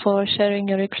for sharing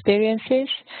your experiences.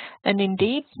 And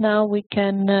indeed, now we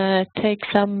can take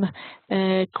some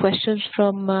questions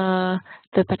from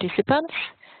the participants.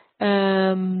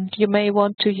 You may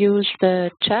want to use the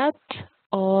chat,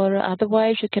 or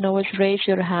otherwise you can always raise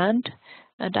your hand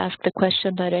and ask the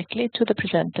question directly to the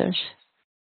presenters.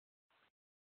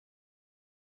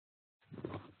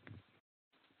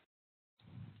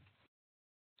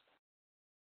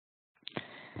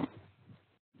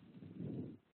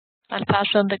 I'll pass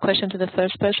on the question to the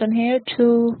first person here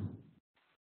to...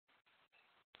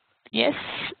 Yes?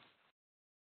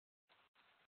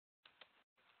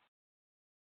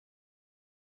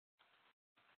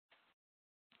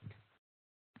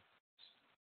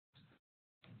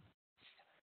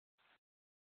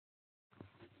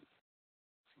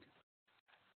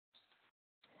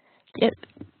 Yes,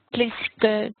 please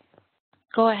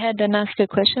go ahead and ask your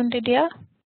question, Lydia.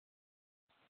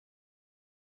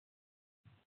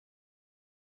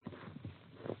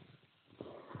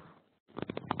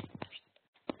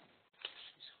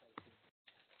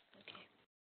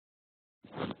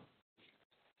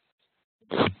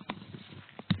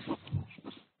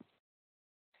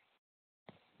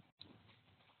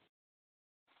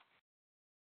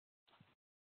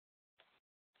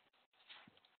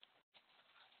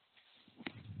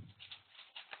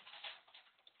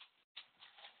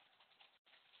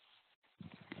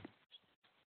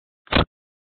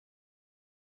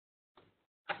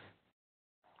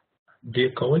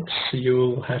 dear colleagues,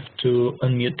 you have to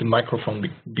unmute the microphone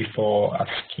before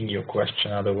asking your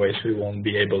question, otherwise we won't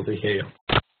be able to hear you.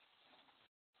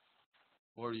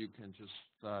 Or you can just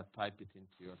type it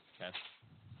into your chat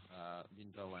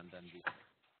window and then we...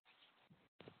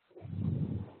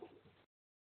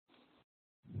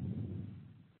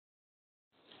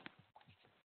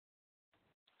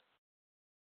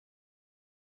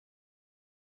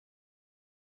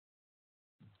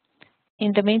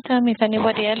 In the meantime, if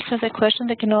anybody else has a question,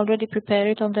 they can already prepare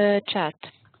it on the chat.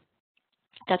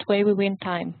 That way we win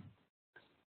time.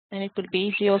 And it will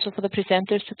be easy also for the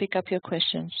presenters to pick up your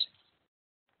questions.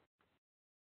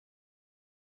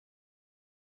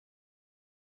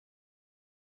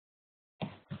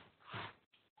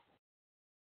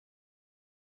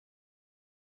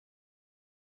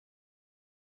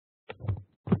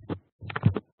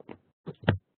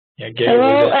 Yeah,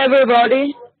 hello,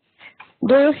 everybody.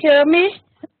 Do you hear me,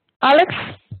 Alex?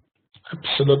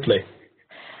 Absolutely.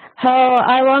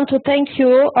 I want to thank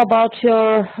you about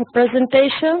your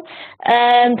presentation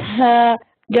and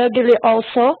Gergely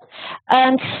also.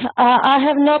 And I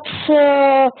have not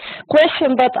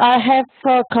question, but I have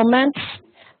comments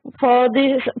for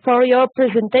your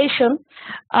presentation.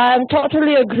 I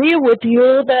totally agree with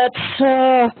you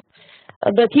that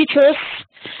the teachers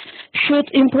should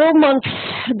improvement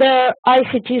their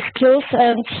ICT skills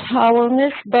and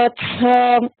awareness, but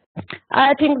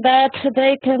I think that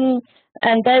they can,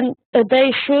 and then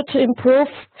they should improve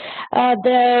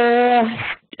their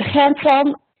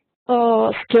hands-on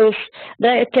skills.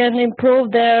 They can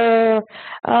improve their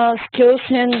skills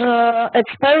in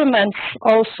experiments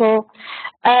also.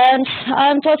 And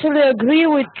I totally agree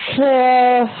with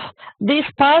this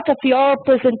part of your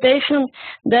presentation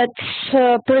that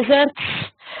presents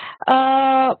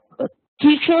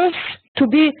teachers to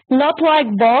be not like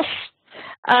boss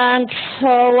and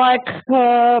like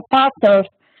partner.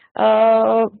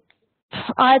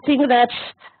 I think that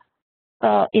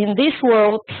in this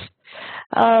world,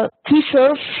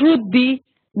 teachers should be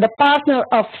the partner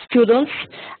of students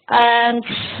and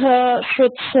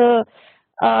should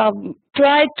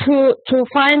try to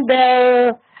find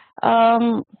their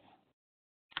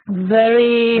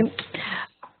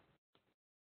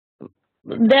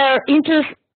interest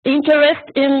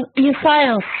in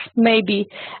science, maybe.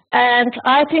 And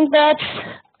I think that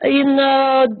in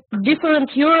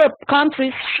different Europe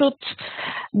countries should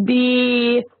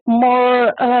be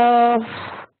more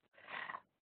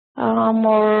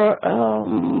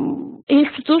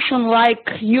institution like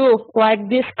you, like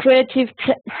this creative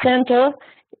center,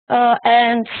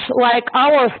 and like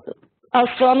our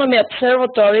astronomy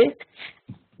observatory,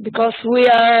 because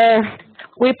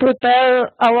we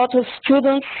prepare a lot of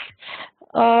students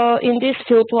in this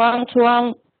field,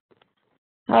 one-to-one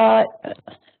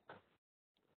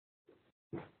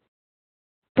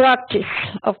practice,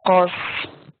 of course.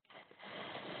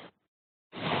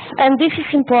 And this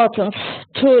is important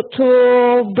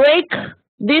to break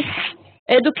this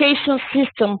education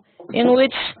system in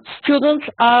which students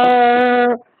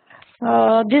are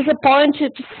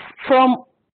disappointed from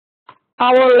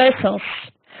our lessons.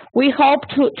 We hope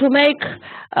to make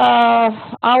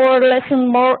our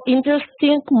lesson more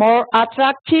interesting, more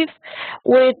attractive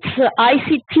with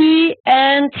ICT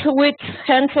and with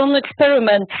hands-on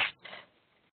experiments.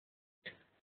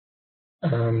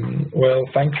 Well,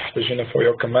 thanks, Virginia, for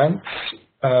your comments.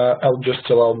 I'll just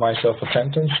allow myself a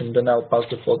sentence, and then I'll pass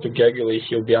the floor to Gergely.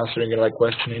 He'll be answering your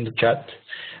question in the chat.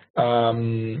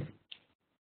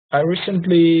 I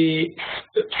recently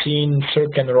seen Sir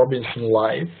Ken Robinson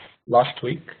live last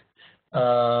week.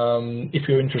 If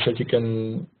you're interested, you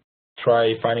can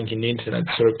try finding in the internet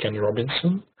Sir Ken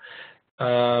Robinson.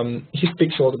 He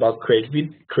speaks a lot about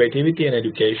creativity and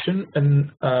education,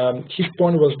 and his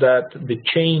point was that the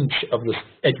change of the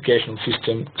educational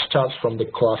system starts from the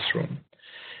classroom.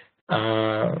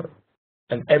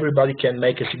 And everybody can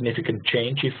make a significant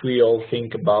change if we all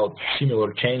think about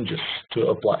similar changes to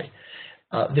apply.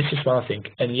 This is one thing.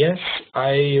 And yes,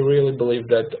 I really believe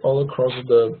that all across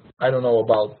I don't know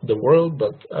about the world,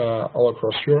 but all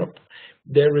across Europe,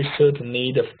 there is certain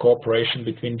need of cooperation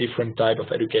between different types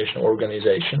of educational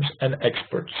organizations and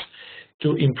experts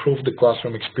to improve the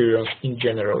classroom experience in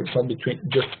general. It's not between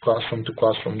just classroom to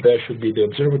classroom. There should be the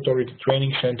observatory, the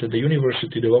training center, the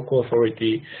university, the local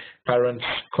authority, parents,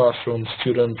 classroom,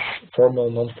 students,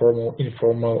 formal, non-formal,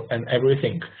 informal, and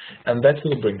everything. And that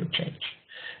will bring the change.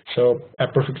 So I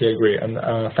perfectly agree, and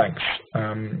thanks.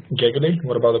 Gergely,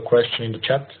 what about the question in the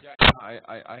chat? Yeah,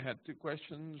 I had two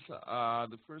questions.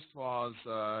 The first was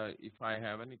if I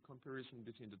have any comparison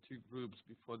between the two groups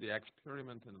before the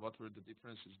experiment and what were the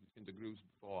differences between the groups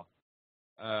before.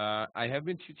 I have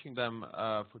been teaching them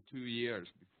for 2 years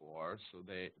before, so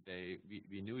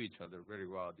we knew each other very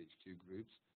well, these two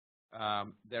groups.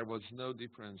 There was no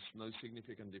difference, no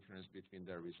significant difference between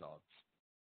their results.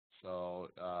 So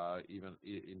even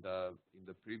in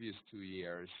the previous 2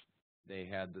 years, they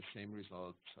had the same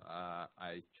results.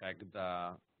 I checked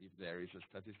if there is a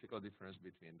statistical difference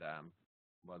between them,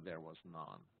 but there was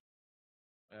none.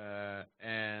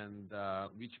 And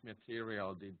which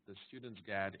material did the students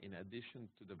get in addition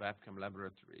to the Labcam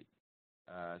laboratory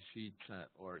sheets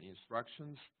or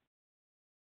instructions?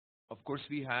 Of course,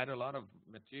 we had a lot of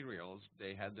materials.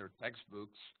 They had their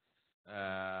textbooks.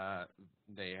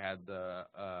 They had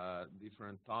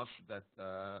different tasks that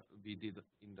we did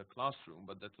in the classroom,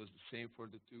 but that was the same for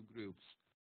the two groups.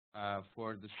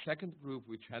 For the second group,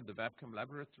 which had the Labcam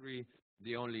laboratory,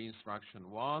 the only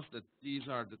instruction was that these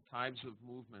are the types of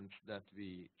movements that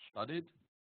we studied.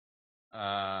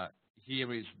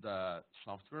 Here is the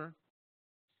software.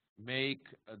 Make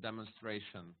a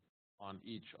demonstration on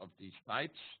each of these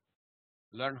types.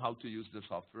 Learn how to use the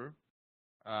software.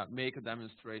 Make a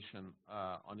demonstration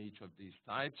on each of these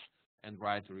types and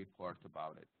write a report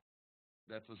about it.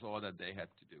 That was all that they had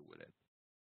to do with it.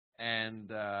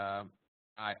 And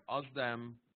I asked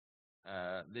them,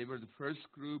 they were the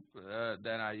first group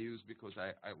that I used because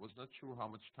I was not sure how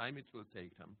much time it will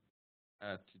take them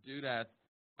to do that.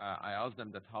 I asked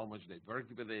them that how much they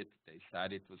worked with it. They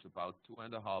said it was about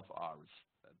 2.5 hours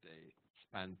that they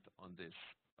spent on this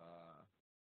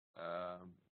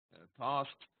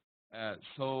task.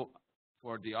 So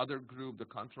for the other group, the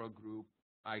control group,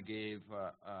 I gave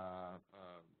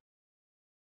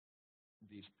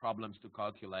these problems to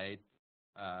calculate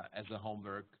as a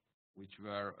homework, which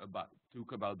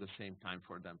took about the same time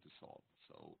for them to solve.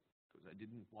 So because I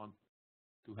didn't want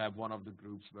to have one of the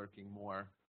groups working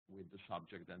more with the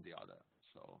subject than the other.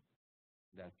 So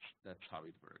that's how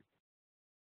it worked.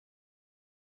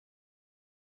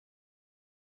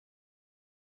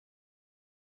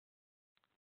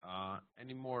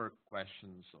 Any more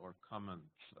questions or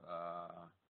comments?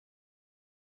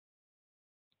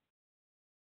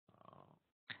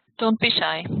 Don't be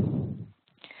shy.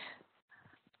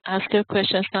 Ask your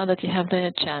questions now that you have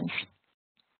the chance.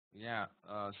 Yeah,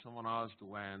 someone asked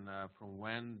from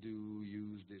when do you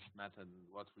use this method?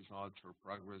 What results or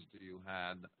progress do you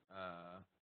had?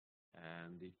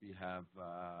 And if we have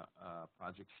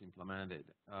projects implemented?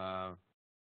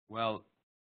 Well,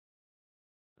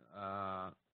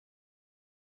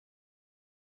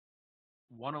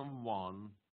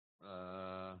 one-on-one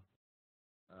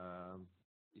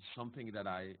is something that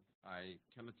I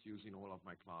cannot use in all of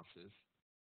my classes,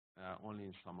 only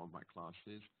in some of my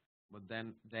classes. But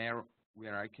then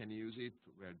where I can use it,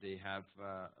 where they have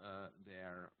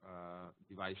their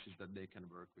devices that they can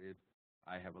work with,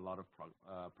 I have a lot of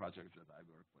projects that I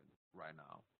work with right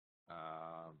now,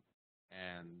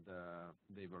 and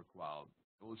they work well.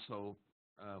 Also,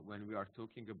 when we are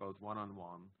talking about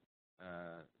one-on-one,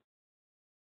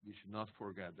 we should not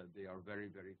forget that they are very,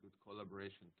 very good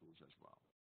collaboration tools as well.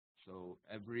 So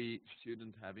every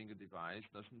student having a device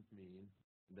doesn't mean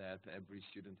that every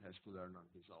student has to learn on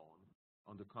his own.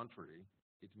 On the contrary,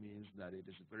 it means that it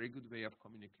is a very good way of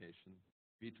communication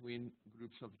between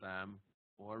groups of them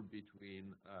or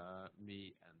between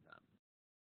me and them.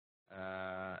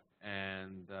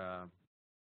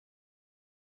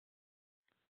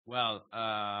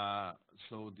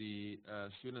 So the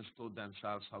students taught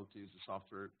themselves how to use the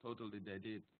software. Totally, they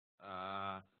did.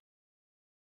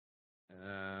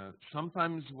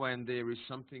 Sometimes when there is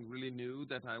something really new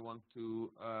that I want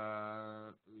to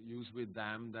use with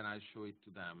them, then I show it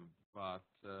to them. But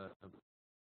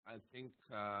I think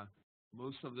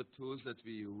most of the tools that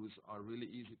we use are really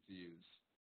easy to use.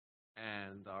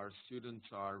 And our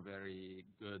students are very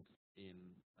good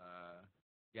in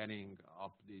getting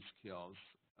up these skills.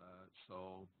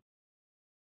 So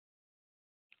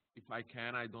if I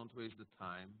can, I don't waste the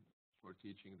time for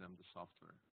teaching them the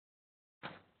software.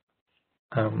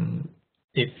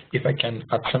 If I can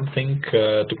add something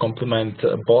to complement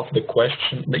both the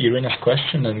Irina's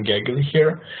question and Gergely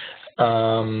here.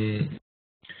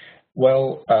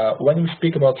 When we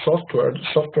speak about software,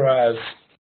 software has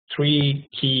 3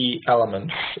 key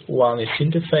elements. One is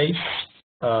interface,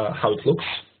 how it looks.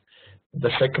 The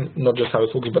second, not just how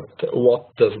it looks, but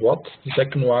what does what. The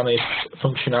second one is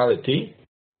functionality,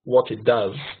 what it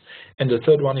does. And the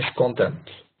third one is content.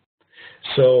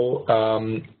 So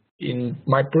in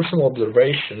my personal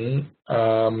observation,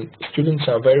 students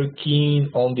are very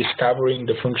keen on discovering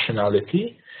the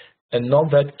functionality and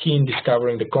not that keen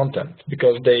discovering the content,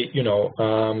 because they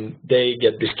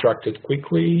get distracted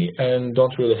quickly and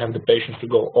don't really have the patience to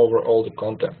go over all the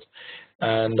content.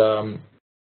 And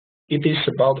it is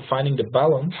about finding the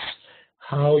balance,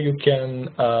 how you can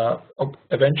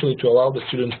eventually to allow the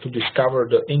students to discover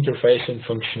the interface and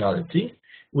functionality,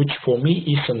 which for me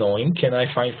is annoying, and I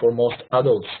find for most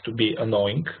adults to be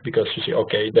annoying, because you see,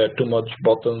 okay, there are too much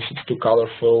buttons, it's too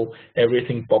colorful,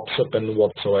 everything pops up and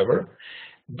whatsoever.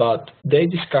 But they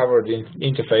discover the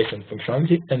interface and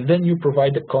functionality, and then you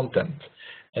provide the content.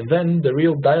 And then the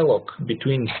real dialogue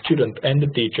between student and the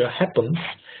teacher happens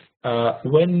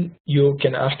when you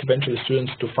can ask eventually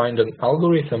students to find an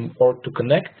algorithm or to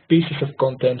connect pieces of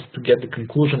content to get the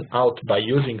conclusion out by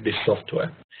using this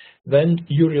software. Then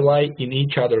you rely in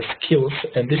each other's skills,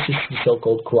 and this is the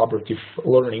so-called collaborative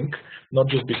learning, not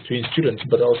just between students,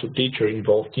 but also teacher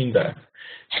involved in that.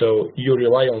 So you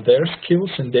rely on their skills,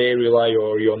 and they rely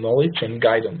on your knowledge and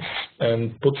guidance,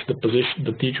 and puts the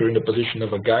teacher in the position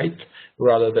of a guide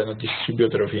rather than a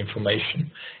distributor of information.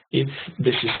 If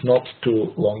this is not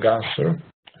too long answer,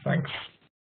 thanks.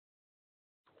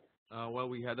 Well,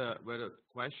 we had a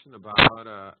question about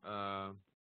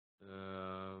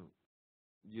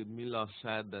Yudmila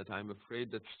said that I'm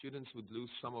afraid that students would lose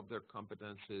some of their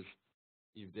competences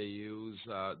if they use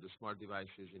the smart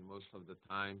devices in most of the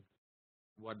time.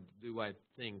 What do I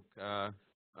think?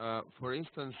 For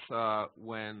instance,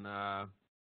 when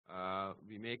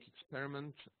we make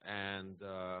experiments and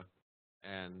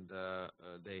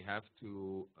they have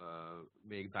to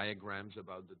make diagrams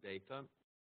about the data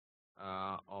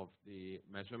of the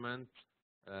measurement,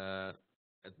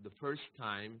 at the first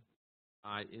time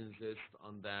I insist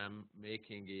on them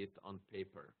making it on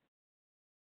paper.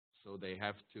 So they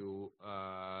have to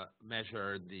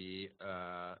measure the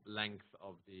length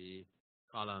of the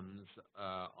columns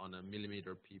on a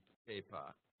millimeter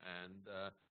paper. And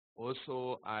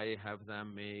also I have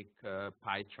them make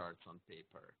pie charts on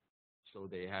paper. So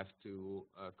they have to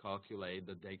calculate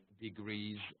the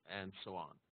degrees and so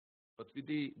on. But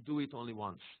we do it only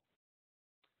once.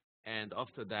 And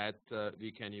after that,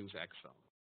 we can use Excel.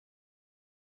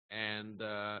 And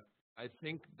I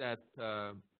think that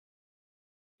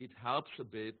it helps a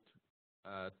bit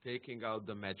taking out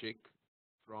the magic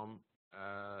from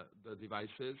the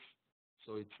devices.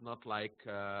 So it's not like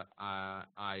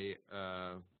I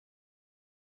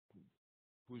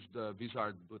push the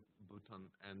wizard button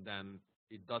and then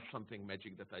it does something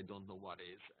magic that I don't know what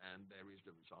is, and there is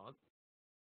the result.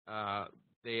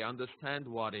 They understand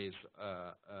what is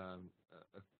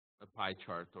a pie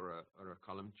chart or a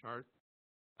column chart,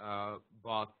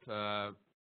 but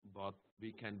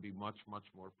we can be much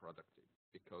more productive,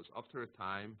 because after a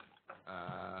time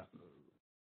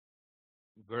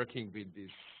working with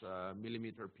this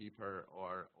millimeter paper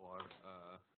or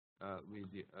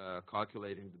with the,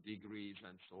 calculating the degrees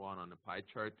and so on a pie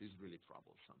chart is really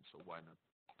troublesome. So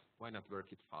why not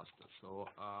work it faster? So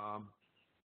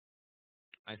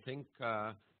I think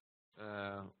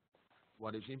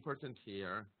what is important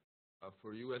here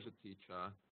for you as a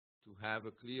teacher to have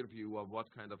a clear view of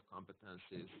what kind of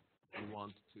competencies you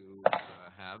want to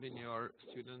have in your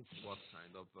students, what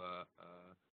kind of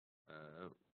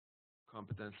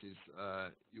competencies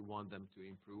you want them to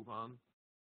improve on,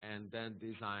 and then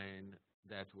design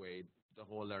that way the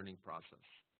whole learning process.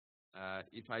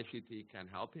 If ICT can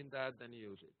help in that, then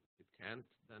use it. If it can't,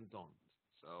 then don't.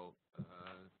 So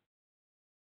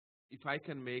if I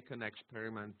can make an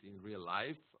experiment in real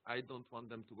life, I don't want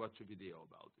them to watch a video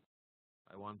about it.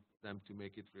 I want them to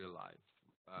make it real life.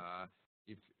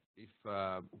 If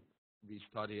we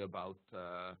study about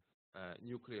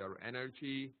nuclear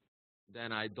energy,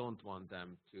 then I don't want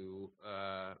them to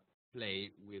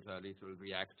play with a little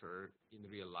reactor in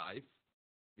real life,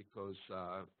 because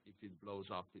if it blows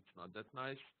up, it's not that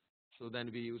nice. So then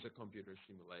we use a computer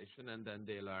simulation, and then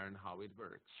they learn how it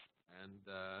works. And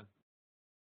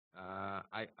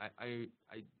I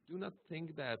do not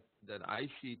think that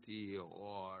ICT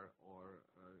or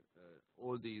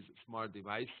all these smart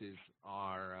devices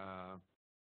are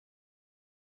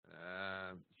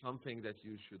something that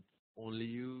you should only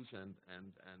use and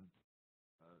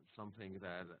something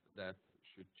that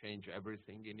should change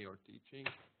everything in your teaching.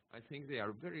 I think they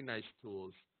are very nice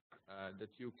tools that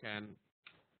you can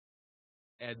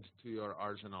add to your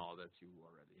arsenal that you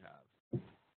already have.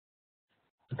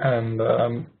 And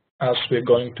as we're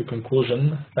going to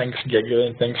conclusion, thanks Gergely,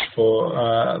 and thanks for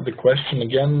the question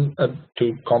again.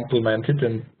 To complement it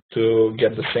and to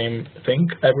get the same thing,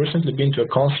 I've recently been to a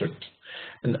concert,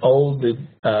 and all the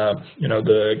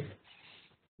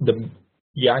the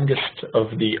youngest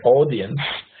of the audience,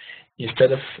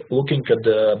 instead of looking at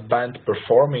the band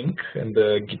performing and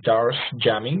the guitars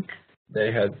jamming,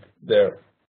 they had their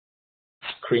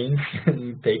screens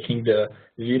taking the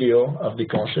video of the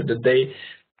concert. That they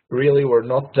really were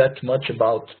not that much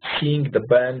about seeing the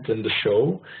band and the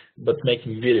show, but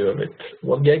making video of it.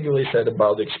 What Gergely said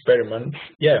about the experiment,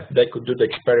 yeah, they could do the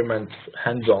experiment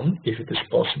hands-on if it is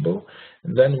possible.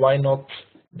 And then why not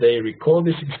they record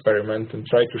this experiment and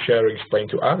try to share and explain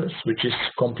to others, which is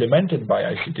complemented by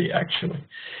ICT actually.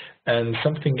 And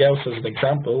something else as an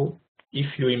example, if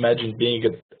you imagine being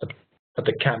at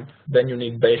a camp, then you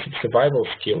need basic survival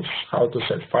skills, how to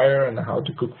set fire and how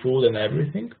to cook food and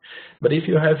everything. But if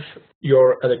you have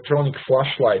your electronic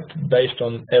flashlight based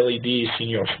on LEDs in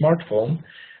your smartphone,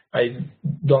 I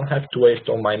don't have to waste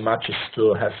all my matches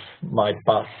to have my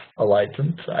path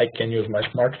enlightened. I can use my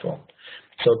smartphone.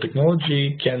 So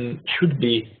technology should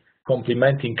be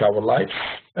complementing our lives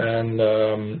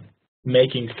and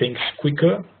making things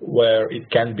quicker where it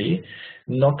can be,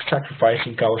 not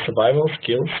sacrificing our survival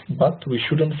skills, but we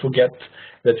shouldn't forget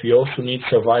that we also need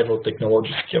survival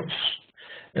technology skills,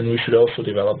 and we should also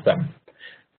develop them.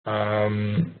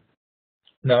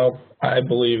 Now, I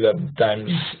believe that time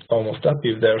is almost up.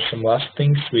 If there are some last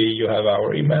things, you have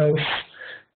our emails.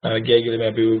 Gergely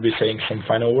maybe will be saying some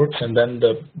final words, and then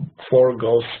the floor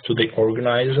goes to the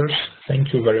organizers.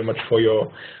 Thank you very much for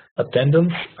your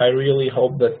attendance. I really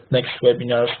hope that next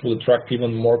webinars will attract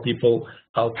even more people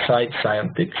outside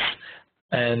Scientix.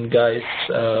 And guys,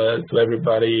 to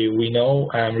everybody we know,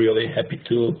 I'm really happy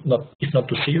to, if not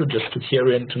to see you, just to hear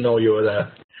you and to know you're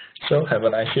there. So have a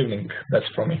nice evening. That's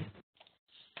from me.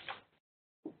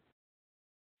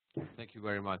 Thank you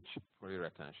very much for your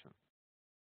attention.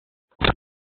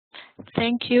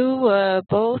 Thank you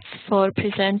both for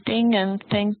presenting, and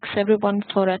thanks everyone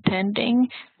for attending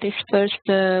this first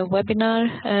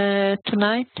webinar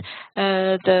tonight.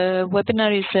 The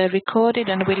webinar is recorded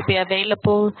and will be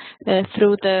available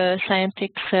through the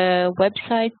Scientix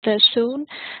website soon.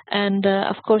 And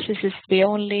of course, this is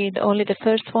only the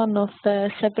first one of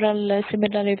several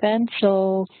similar events.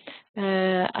 So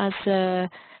as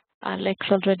Alex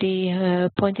already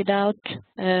pointed out,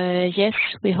 yes,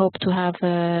 we hope to have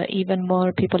even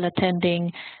more people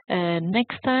attending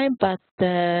next time, but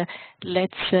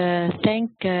let's thank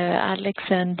Alex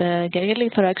and Gergely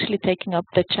for actually taking up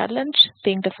the challenge,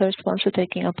 being the first ones to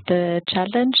taking up the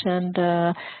challenge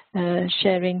and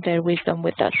sharing their wisdom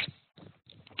with us.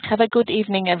 Have a good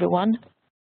evening, everyone.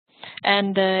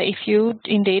 And if you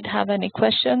indeed have any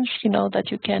questions, you know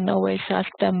that you can always ask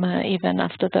them even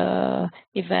after the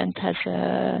event has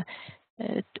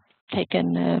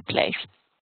taken place.